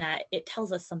purposeful in that it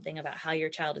tells us something about how your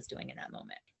child is doing in that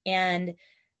moment. And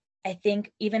I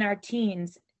think even our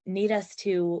teens need us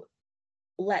to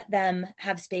let them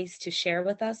have space to share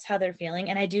with us how they're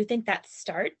feeling. And I do think that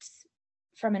starts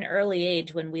from an early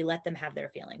age when we let them have their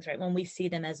feelings, right? When we see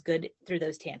them as good through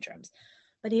those tantrums.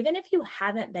 But even if you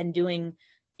haven't been doing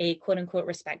a quote unquote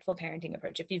respectful parenting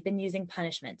approach, if you've been using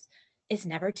punishments, it's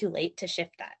never too late to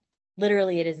shift that.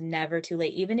 Literally, it is never too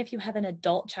late. Even if you have an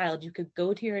adult child, you could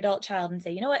go to your adult child and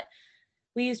say, you know what,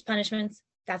 we used punishments.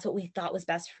 That's what we thought was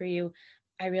best for you.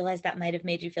 I realized that might have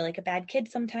made you feel like a bad kid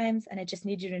sometimes. And I just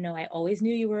need you to know I always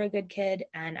knew you were a good kid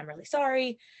and I'm really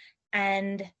sorry.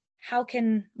 And what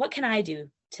can I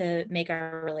do to make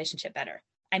our relationship better?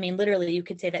 I mean, literally, you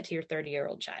could say that to your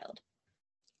 30-year-old child.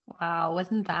 Wow,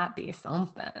 wouldn't that be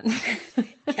something?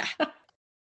 Yeah.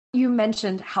 You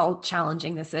mentioned how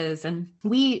challenging this is, and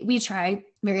we try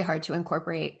very hard to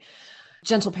incorporate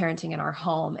gentle parenting in our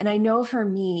home. And I know for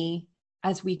me,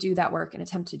 as we do that work and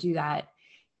attempt to do that,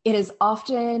 it is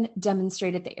often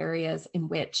demonstrated the areas in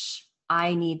which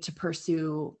I need to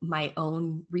pursue my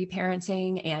own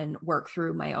reparenting and work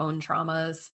through my own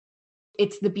traumas.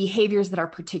 It's the behaviors that are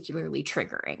particularly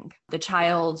triggering. The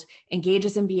child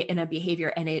engages in a behavior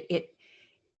and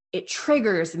it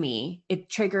triggers me. It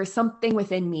triggers something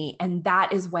within me. And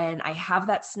that is when I have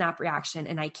that snap reaction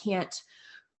and I can't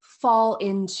fall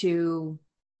into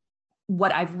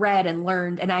what I've read and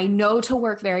learned. And I know to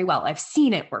work very well. I've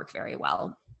seen it work very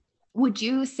well. Would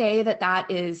you say that that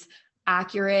is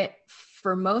accurate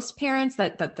for most parents,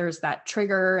 that there's that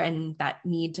trigger and that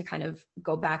need to kind of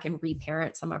go back and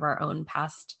reparent some of our own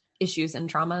past issues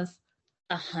and traumas?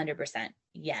 100%.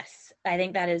 Yes. I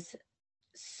think that is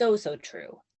so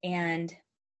true. And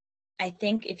I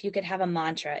think if you could have a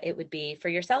mantra, it would be for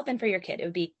yourself and for your kid, it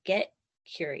would be get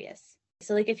curious.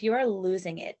 So like if you are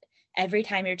losing it every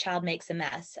time your child makes a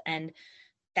mess, and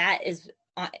that is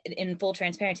in full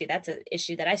transparency, that's an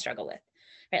issue that I struggle with,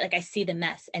 right? Like I see the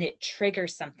mess and it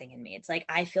triggers something in me. It's like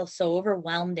I feel so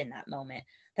overwhelmed in that moment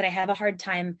that I have a hard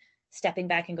time stepping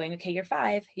back and going, okay, you're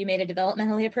 5, you made a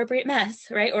developmentally appropriate mess,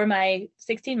 right? Or my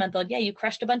 16-month-old, yeah, you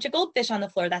crushed a bunch of goldfish on the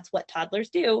floor. That's what toddlers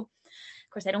do.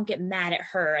 Of course, I don't get mad at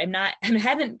her. I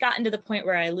haven't gotten to the point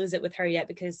where I lose it with her yet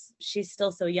because she's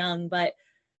still so young, but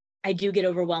I do get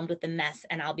overwhelmed with the mess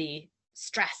and I'll be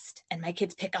stressed, and my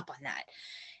kids pick up on that.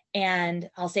 And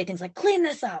I'll say things like, clean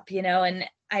this up, and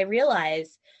I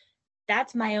realize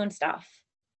that's my own stuff.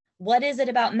 What is it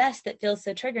about mess that feels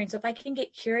so triggering? So if I can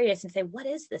get curious and say, what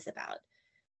is this about?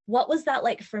 What was that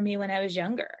like for me when I was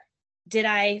younger? Did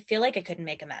I feel like I couldn't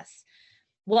make a mess?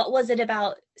 What was it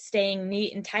about staying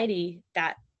neat and tidy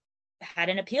that had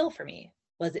an appeal for me?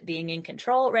 Was it being in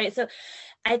control, right? So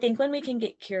I think when we can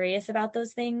get curious about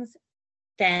those things,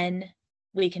 then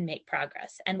we can make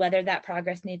progress. And whether that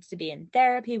progress needs to be in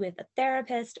therapy with a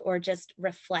therapist, or just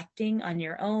reflecting on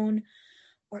your own,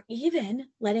 or even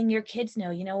letting your kids know,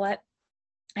 you know what?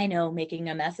 I know making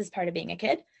a mess is part of being a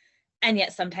kid. And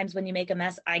yet sometimes when you make a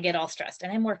mess, I get all stressed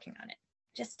and I'm working on it.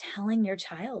 Just telling your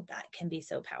child that can be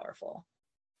so powerful.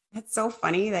 It's so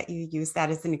funny that you use that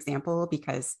as an example,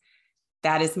 because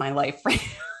that is my life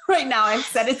right now. I've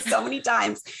said it so many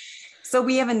times. So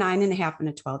we have a 9.5 and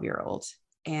a 12-year-old,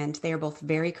 and they are both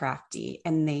very crafty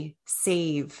and they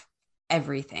save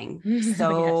everything.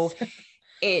 So Yes.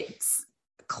 It's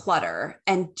clutter.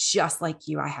 And just like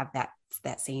you, I have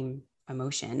that same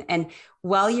emotion. And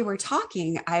while you were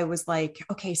talking, I was like,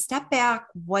 okay, step back.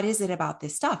 What is it about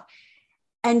this stuff?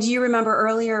 And you remember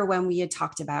earlier when we had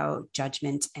talked about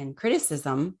judgment and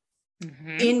criticism,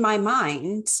 in my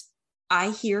mind,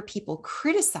 I hear people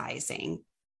criticizing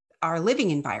our living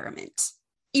environment,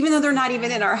 even though they're not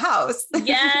even in our house.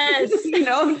 Yes.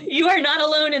 You are not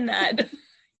alone in that.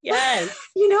 Yes.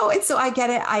 And so I get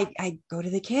it. I go to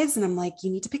the kids and I'm like, you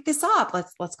need to pick this up.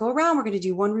 Let's go around. We're going to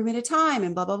do one room at a time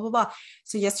and blah, blah, blah, blah.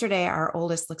 So yesterday our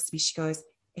oldest looks at me, she goes,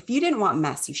 if you didn't want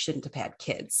mess, you shouldn't have had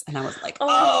kids. And I was like,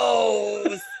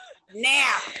 oh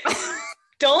snap.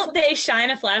 Don't they shine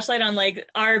a flashlight on like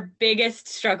our biggest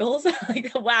struggles?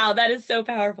 Like, wow, that is so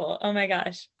powerful. Oh my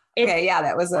gosh. Okay. Yeah.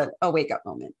 That was a wake up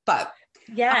moment. But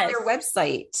yes. On your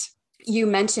website, you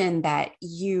mentioned that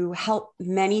you help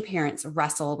many parents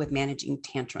wrestle with managing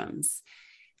tantrums.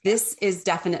 This is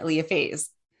definitely a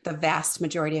phase the vast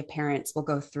majority of parents will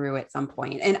go through at some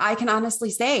point. And I can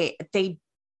honestly say they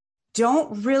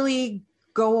don't really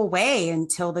go away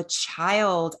until the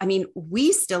child,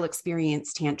 we still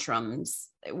experience tantrums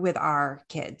with our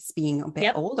kids being a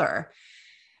bit older.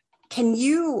 Can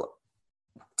you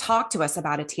talk to us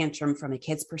about a tantrum from a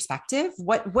kid's perspective?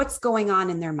 What's going on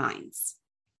in their minds?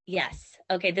 Yes.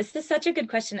 Okay. This is such a good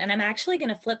question. And I'm actually going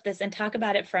to flip this and talk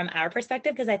about it from our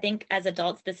perspective, because I think as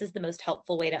adults, this is the most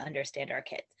helpful way to understand our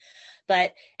kids.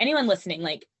 But anyone listening,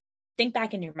 like, think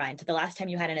back in your mind to the last time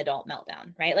you had an adult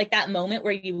meltdown, right? Like that moment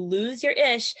where you lose your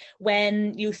ish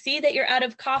when you see that you're out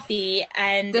of coffee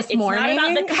and this it's morning?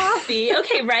 Not about the coffee.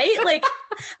 Okay. Right. Like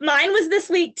mine was this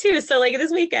week too. So like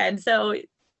this weekend. So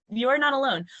you are not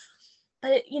alone,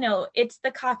 but it's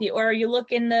the coffee, or you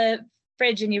look in the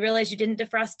fridge and you realize you didn't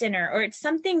defrost dinner, or it's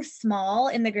something small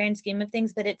in the grand scheme of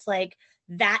things, but it's like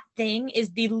that thing is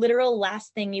the literal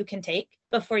last thing you can take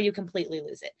before you completely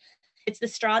lose it. It's the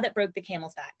straw that broke the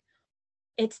camel's back.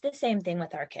 It's the same thing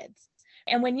with our kids.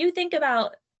 And when you think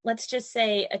about, let's just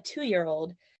say a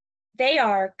 2-year-old, they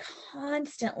are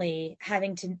constantly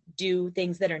having to do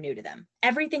things that are new to them.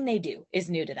 Everything they do is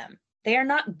new to them. They are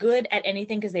not good at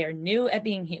anything because they are new at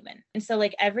being human. And so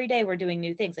like every day we're doing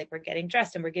new things, like we're getting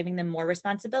dressed and we're giving them more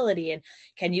responsibility. And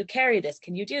can you carry this?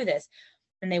 Can you do this?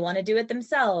 And they want to do it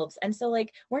themselves. And so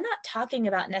like, we're not talking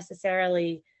about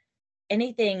necessarily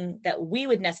anything that we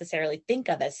would necessarily think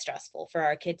of as stressful for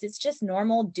our kids. It's just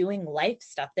normal doing life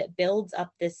stuff that builds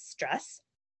up this stress.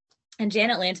 And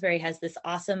Janet Lansbury has this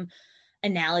awesome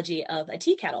analogy of a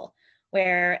tea kettle,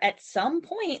 where at some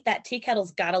point that tea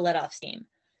kettle's got to let off steam.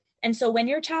 And so when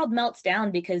your child melts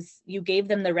down because you gave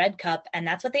them the red cup and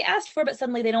that's what they asked for, but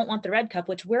suddenly they don't want the red cup,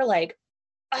 which we're like,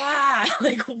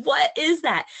 like, what is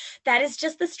that? That is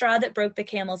just the straw that broke the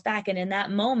camel's back. And in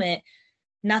that moment,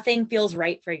 nothing feels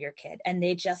right for your kid and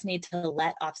they just need to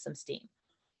let off some steam.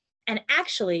 And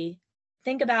actually,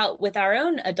 think about with our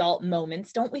own adult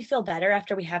moments, don't we feel better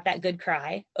after we have that good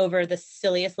cry over the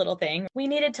silliest little thing? We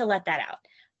needed to let that out.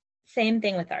 Same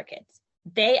thing with our kids.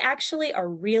 They actually are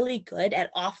really good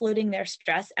at offloading their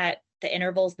stress at the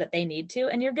intervals that they need to.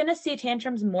 And you're going to see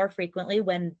tantrums more frequently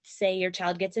when, say, your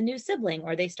child gets a new sibling,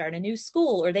 or they start a new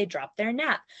school, or they drop their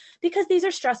nap, because these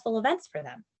are stressful events for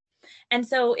them. And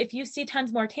so if you see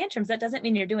tons more tantrums, that doesn't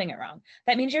mean you're doing it wrong.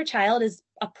 That means your child is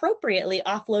appropriately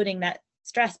offloading that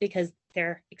stress because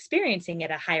they're experiencing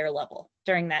it at a higher level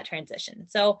during that transition.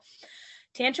 So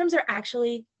tantrums are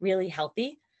actually really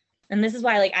healthy. And this is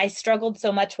why, like, I struggled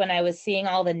so much when I was seeing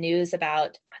all the news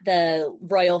about the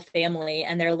royal family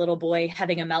and their little boy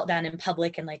having a meltdown in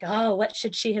public and like, oh, what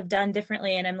should she have done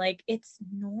differently? And I'm like, it's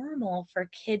normal for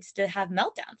kids to have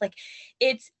meltdowns. Like,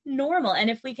 it's normal. And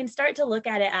if we can start to look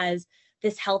at it as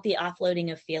this healthy offloading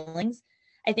of feelings,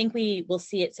 I think we will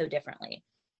see it so differently.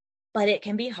 But it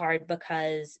can be hard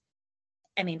because,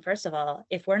 I mean, first of all,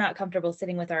 if we're not comfortable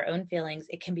sitting with our own feelings,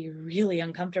 it can be really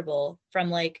uncomfortable from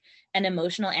like an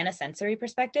emotional and a sensory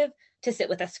perspective to sit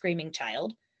with a screaming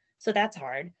child. So that's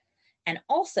hard. And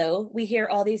also we hear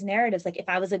all these narratives, like, if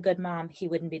I was a good mom, he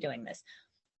wouldn't be doing this.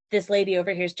 This lady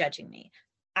over here is judging me.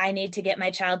 I need to get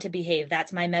my child to behave.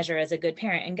 That's my measure as a good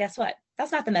parent. And guess what?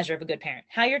 That's not the measure of a good parent.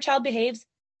 How your child behaves,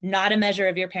 not a measure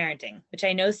of your parenting, which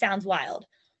I know sounds wild.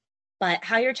 But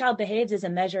how your child behaves is a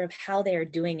measure of how they are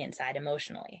doing inside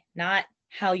emotionally, not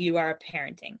how you are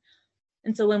parenting.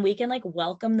 And so when we can like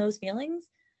welcome those feelings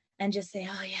and just say,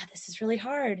 oh yeah, this is really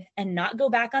hard, and not go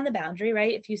back on the boundary,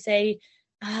 right? If you say,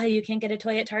 you can't get a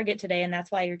toy at Target today, and that's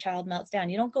why your child melts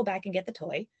down, you don't go back and get the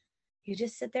toy. You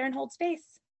just sit there and hold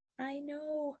space. I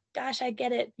know, gosh, I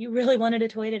get it. You really wanted a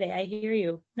toy today. I hear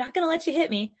you. I'm not going to let you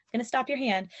hit me. I'm going to stop your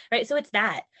hand, right? So it's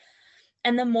that.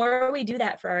 And the more we do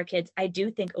that for our kids, I do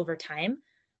think over time,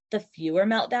 the fewer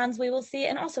meltdowns we will see.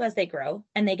 And also as they grow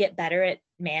and they get better at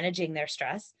managing their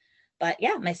stress. But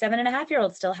yeah, my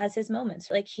 7.5-year-old still has his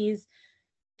moments. Like, he's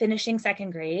finishing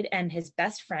second grade and his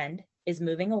best friend is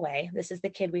moving away. This is the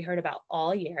kid we heard about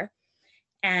all year.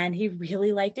 And he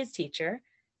really liked his teacher.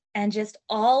 And just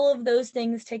all of those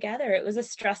things together, it was a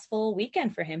stressful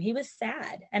weekend for him. He was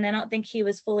sad. And I don't think he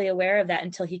was fully aware of that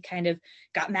until he kind of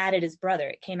got mad at his brother.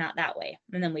 It came out that way.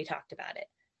 And then we talked about it.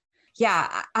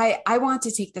 Yeah, I want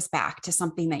to take this back to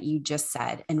something that you just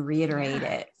said and reiterate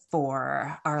it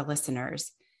for our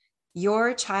listeners.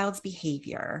 Your child's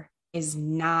behavior is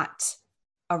not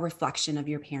a reflection of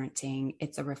your parenting.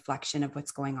 It's a reflection of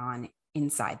what's going on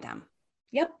inside them.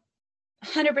 Yep.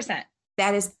 100%.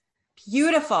 That is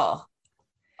beautiful.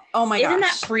 Oh my gosh. Isn't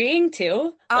that freeing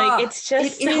too? Like, it's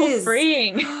just so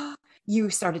freeing. You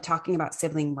started talking about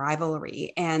sibling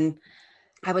rivalry, and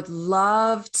I would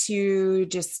love to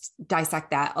just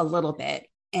dissect that a little bit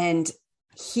and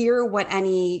hear what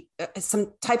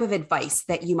some type of advice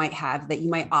that you might have, that you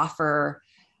might offer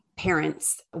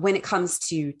parents when it comes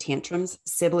to tantrums,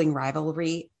 sibling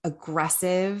rivalry,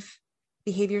 aggressive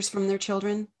behaviors from their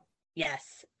children. Yes.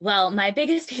 Well, my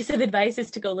biggest piece of advice is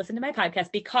to go listen to my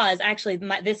podcast, because actually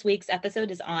this week's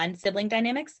episode is on sibling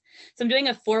dynamics. So I'm doing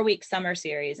a 4-week summer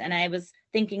series, and I was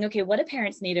thinking, okay, what do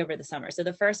parents need over the summer? So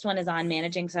the first one is on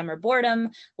managing summer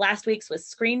boredom. Last week's was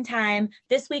screen time.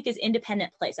 This week is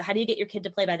independent play. So how do you get your kid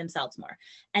to play by themselves more?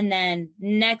 And then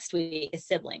next week is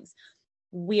siblings.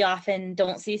 We often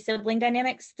don't see sibling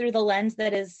dynamics through the lens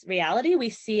that is reality. We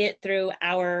see it through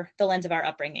the lens of our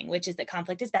upbringing, which is that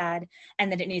conflict is bad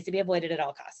and that it needs to be avoided at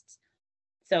all costs.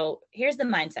 So here's the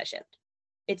mindset shift.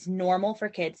 It's normal for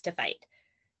kids to fight.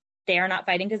 They are not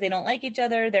fighting because they don't like each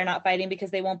other. They're not fighting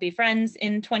because they won't be friends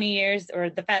in 20 years, or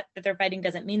the fact that they're fighting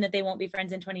doesn't mean that they won't be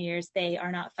friends in 20 years. They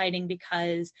are not fighting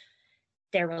because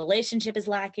their relationship is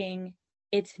lacking.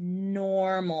 It's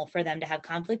normal for them to have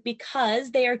conflict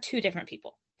because they are two different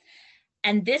people.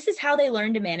 And this is how they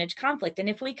learn to manage conflict. And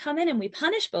if we come in and we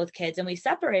punish both kids and we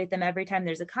separate them every time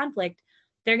there's a conflict,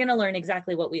 they're going to learn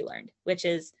exactly what we learned, which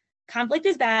is conflict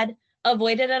is bad,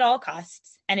 avoid it at all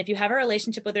costs. And if you have a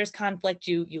relationship where there's conflict,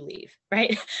 you leave,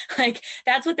 right? Like,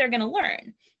 that's what they're going to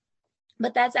learn.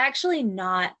 But that's actually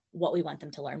not what we want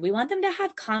them to learn. We want them to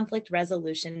have conflict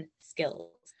resolution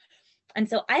skills. And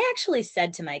so I actually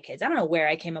said to my kids, I don't know where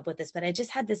I came up with this, but I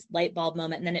just had this light bulb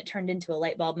moment, and then it turned into a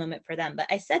light bulb moment for them. But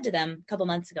I said to them a couple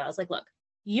months ago, I was like, look,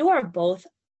 you are both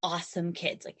awesome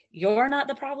kids. Like, you're not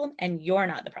the problem and you're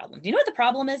not the problem. Do you know what the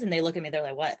problem is? And they look at me, they're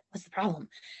like, what's the problem?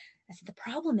 I said, the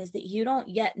problem is that you don't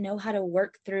yet know how to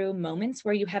work through moments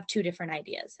where you have two different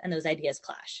ideas and those ideas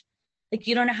clash. Like,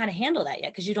 you don't know how to handle that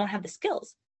yet because you don't have the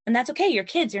skills. And that's okay. You're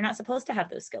kids. You're not supposed to have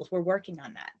those skills. We're working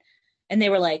on that. And they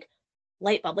were like,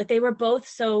 light bulb. Like, they were both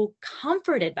so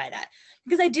comforted by that,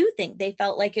 because I do think they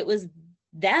felt like it was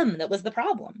them that was the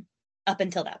problem up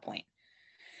until that point.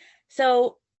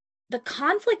 So the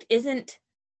conflict isn't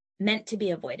meant to be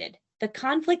avoided. The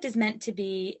conflict is meant to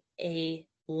be a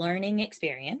learning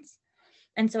experience.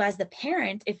 And so as the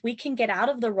parent, if we can get out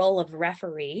of the role of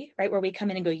referee, right, where we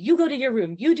come in and go, you go to your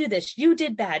room, you do this, you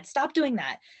did bad, stop doing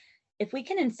that. If we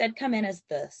can instead come in as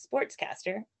the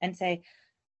sportscaster and say,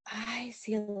 I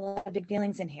see a lot of big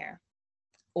feelings in here.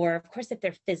 Or of course, if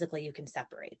they're physically, you can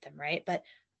separate them, right? But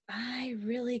I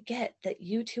really get that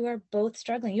you two are both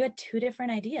struggling. You had two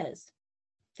different ideas.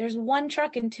 There's one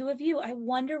truck and two of you. I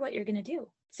wonder what you're going to do.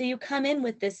 So you come in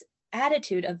with this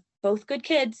attitude of both good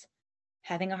kids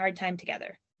having a hard time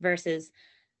together versus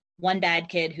one bad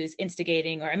kid who's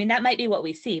instigating, or, I mean, that might be what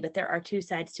we see, but there are two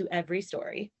sides to every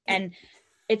story. And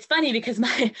it's funny because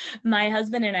my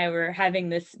husband and I were having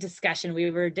this discussion.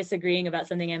 We were disagreeing about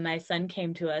something, and my son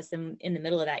came to us in the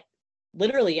middle of that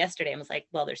literally yesterday and was like,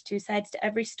 well, there's two sides to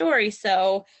every story.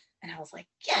 So, and I was like,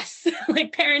 yes,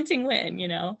 like parenting win, you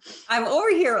know? I'm over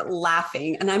here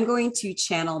laughing, and I'm going to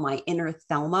channel my inner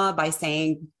Thelma by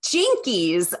saying,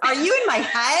 Jinkies, are you in my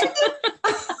head?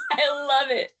 I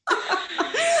love it.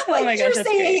 Like, oh my you're gosh,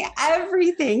 saying great.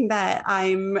 everything that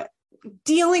I'm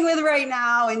dealing with right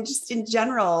now, and just in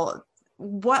general,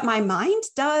 what my mind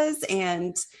does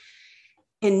and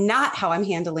not how I'm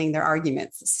handling their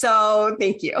arguments. So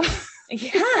thank you.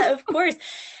 Yeah, of course.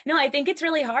 No, I think it's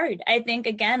really hard. I think,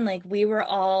 again, like we were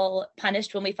all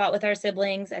punished when we fought with our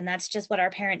siblings, and that's just what our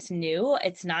parents knew.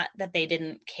 It's not that they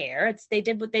didn't care. It's they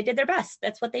did their best.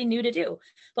 That's what they knew to do.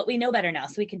 But we know better now,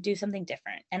 so we can do something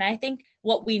different. And I think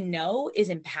what we know is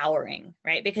empowering,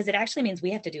 right? Because it actually means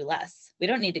we have to do less. We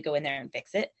don't need to go in there and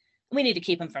fix it. We need to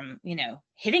keep them from,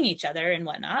 hitting each other and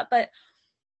whatnot. But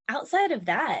outside of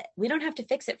that, we don't have to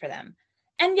fix it for them.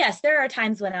 And yes, there are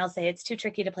times when I'll say it's too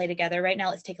tricky to play together right now.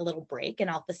 Let's take a little break, and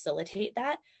I'll facilitate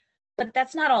that. But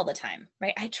that's not all the time,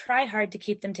 right? I try hard to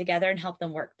keep them together and help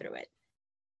them work through it.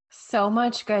 So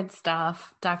much good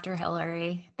stuff, Dr.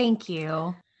 Hillary. Thank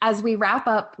you. As we wrap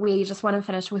up, we just want to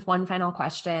finish with one final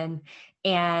question.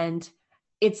 And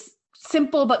it's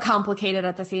simple but complicated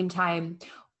at the same time.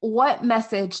 What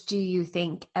message do you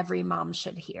think every mom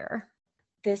should hear?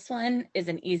 This one is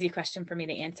an easy question for me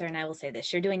to answer. And I will say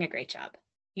this: you're doing a great job.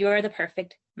 You're the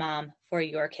perfect mom for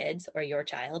your kids or your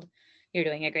child. You're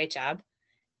doing a great job.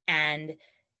 And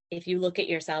if you look at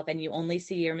yourself and you only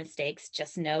see your mistakes,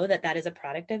 just know that that is a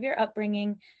product of your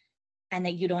upbringing and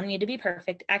that you don't need to be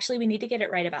perfect. Actually, we need to get it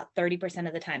right about 30%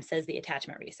 of the time, says the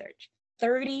attachment research.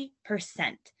 30%.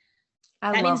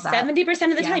 That means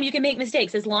 70% of the time you can make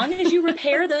mistakes. As long as you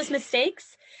repair those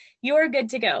mistakes, you're good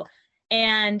to go.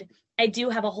 And I do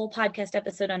have a whole podcast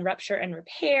episode on rupture and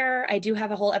repair. I do have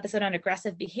a whole episode on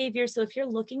aggressive behavior. So if you're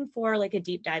looking for like a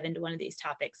deep dive into one of these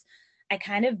topics, I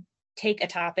kind of take a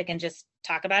topic and just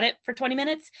talk about it for 20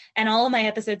 minutes. And all of my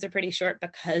episodes are pretty short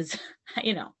because,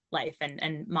 life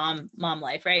and mom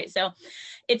life, right? So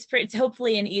it's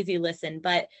hopefully an easy listen.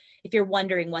 But if you're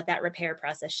wondering what that repair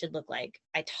process should look like,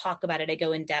 I talk about it. I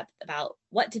go in depth about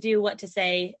what to do, what to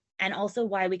say, and also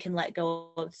why we can let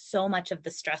go of so much of the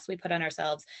stress we put on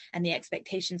ourselves and the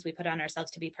expectations we put on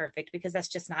ourselves to be perfect, because that's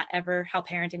just not ever how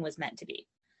parenting was meant to be.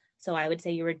 So I would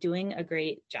say you are doing a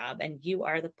great job, and you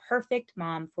are the perfect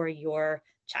mom for your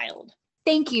child.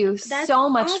 Thank you so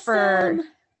much for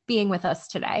being with us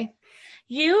today.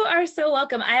 You are so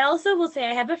welcome. I also will say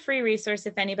I have a free resource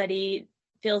if anybody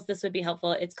feels this would be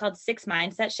helpful. It's called 6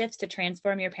 Mindset Shifts to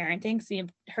Transform Your Parenting. So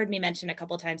you've heard me mention a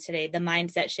couple of times today, the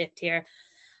mindset shift here.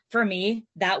 For me,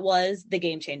 that was the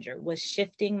game changer, was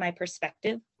shifting my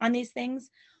perspective on these things.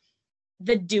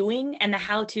 The doing and the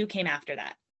how-to came after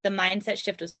that. The mindset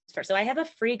shift was first. So I have a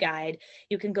free guide.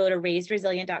 You can go to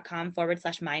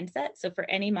raisedresilient.com/mindset. So for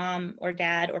any mom or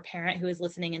dad or parent who is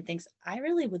listening and thinks, I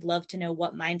really would love to know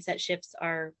what mindset shifts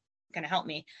are going to help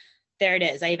me, there it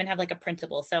is. I even have like a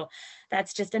printable. So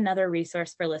that's just another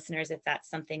resource for listeners if that's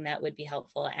something that would be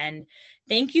helpful. And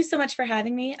thank you so much for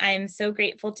having me. I'm so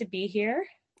grateful to be here.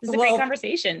 This is a great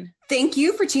conversation. Thank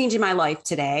you for changing my life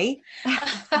today.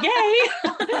 Yay.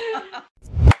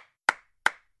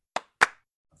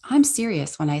 I'm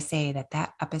serious when I say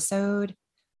that episode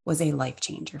was a life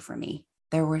changer for me.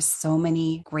 There were so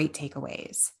many great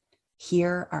takeaways.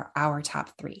 Here are our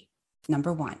top 3.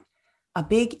 Number 1, a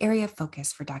big area of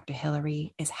focus for Dr.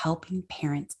 Hillary is helping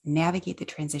parents navigate the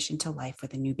transition to life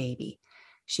with a new baby.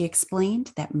 She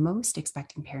explained that most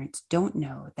expecting parents don't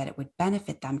know that it would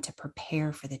benefit them to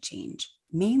prepare for the change,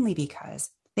 mainly because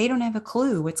they don't have a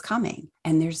clue what's coming.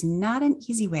 And there's not an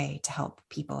easy way to help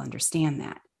people understand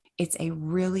that. It's a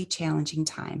really challenging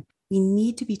time. We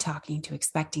need to be talking to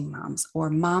expecting moms or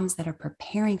moms that are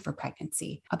preparing for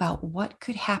pregnancy about what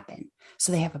could happen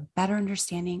so they have a better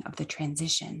understanding of the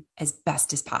transition as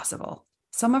best as possible.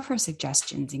 Some of her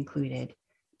suggestions included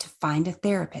to find a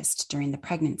therapist during the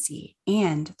pregnancy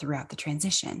and throughout the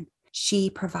transition, She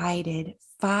provided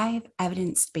 5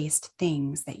 evidence-based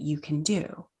things that you can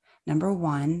do. Number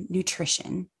 1,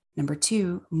 nutrition. Number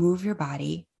 2, move your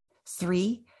body.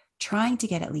 3, trying to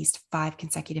get at least 5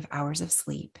 consecutive hours of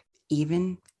sleep,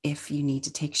 even if you need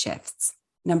to take shifts.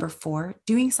 Number 4,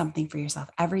 doing something for yourself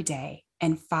every day.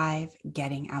 And 5,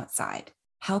 getting outside.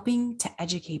 Helping to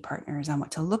educate partners on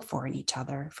what to look for in each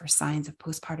other for signs of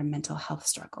postpartum mental health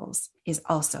struggles is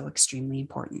also extremely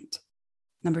important.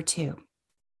 Number 2,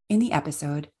 in the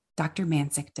episode, Dr.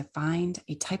 Mancik defined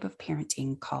a type of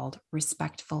parenting called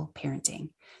respectful parenting.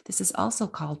 This is also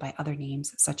called by other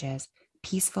names such as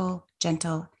peaceful,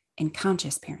 gentle, and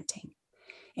conscious parenting.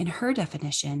 In her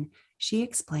definition, she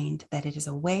explained that it is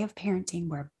a way of parenting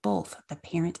where both the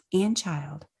parent and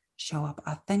child show up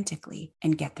authentically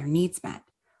and get their needs met.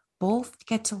 Both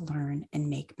get to learn and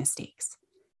make mistakes.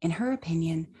 In her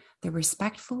opinion, the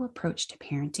respectful approach to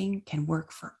parenting can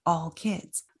work for all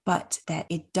kids, but that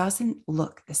it doesn't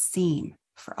look the same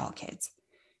for all kids.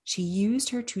 She used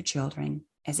her 2 children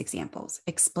as examples,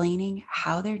 explaining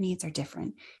how their needs are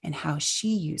different and how she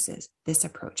uses this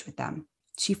approach with them.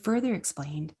 She further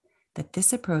explained that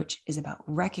this approach is about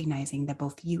recognizing that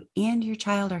both you and your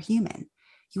child are human.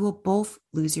 You will both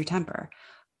lose your temper,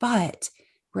 but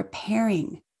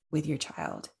repairing with your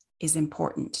child is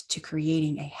important to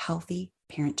creating a healthy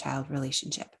parent-child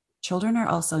relationship. Children are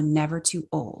also never too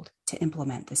old to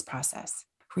implement this process.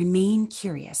 Remain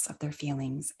curious of their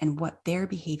feelings and what their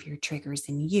behavior triggers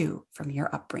in you from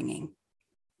your upbringing.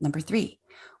 Number 3,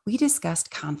 we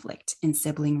discussed conflict in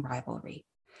sibling rivalry.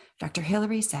 Dr.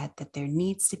 Hillary said that there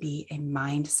needs to be a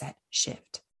mindset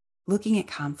shift. Looking at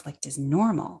conflict as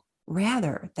normal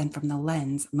rather than from the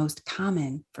lens most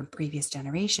common from previous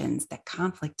generations that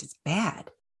conflict is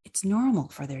bad. It's normal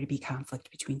for there to be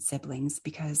conflict between siblings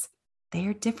because they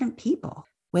are different people.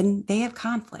 When they have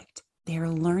conflict, they are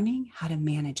learning how to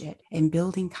manage it and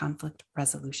building conflict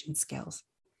resolution skills.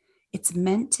 It's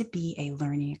meant to be a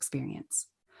learning experience.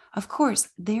 Of course,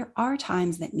 there are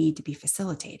times that need to be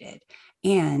facilitated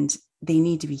and they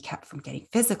need to be kept from getting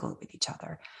physical with each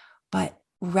other. But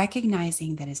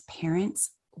recognizing that as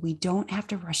parents, we don't have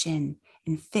to rush in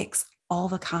and fix all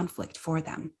the conflict for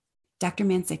them. Dr.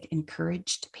 Mancik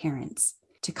encouraged parents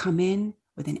to come in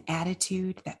with an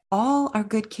attitude that all are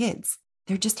good kids.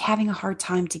 They're just having a hard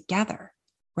time together,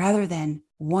 rather than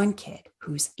one kid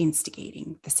who's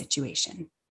instigating the situation.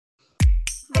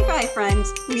 Hi,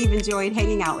 friends. We've enjoyed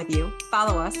hanging out with you.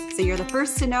 Follow us so you're the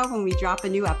first to know when we drop a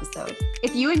new episode.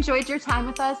 If you enjoyed your time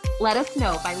with us, let us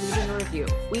know by leaving a review.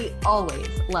 We always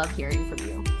love hearing from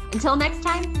you. Until next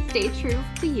time, stay true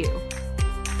to you.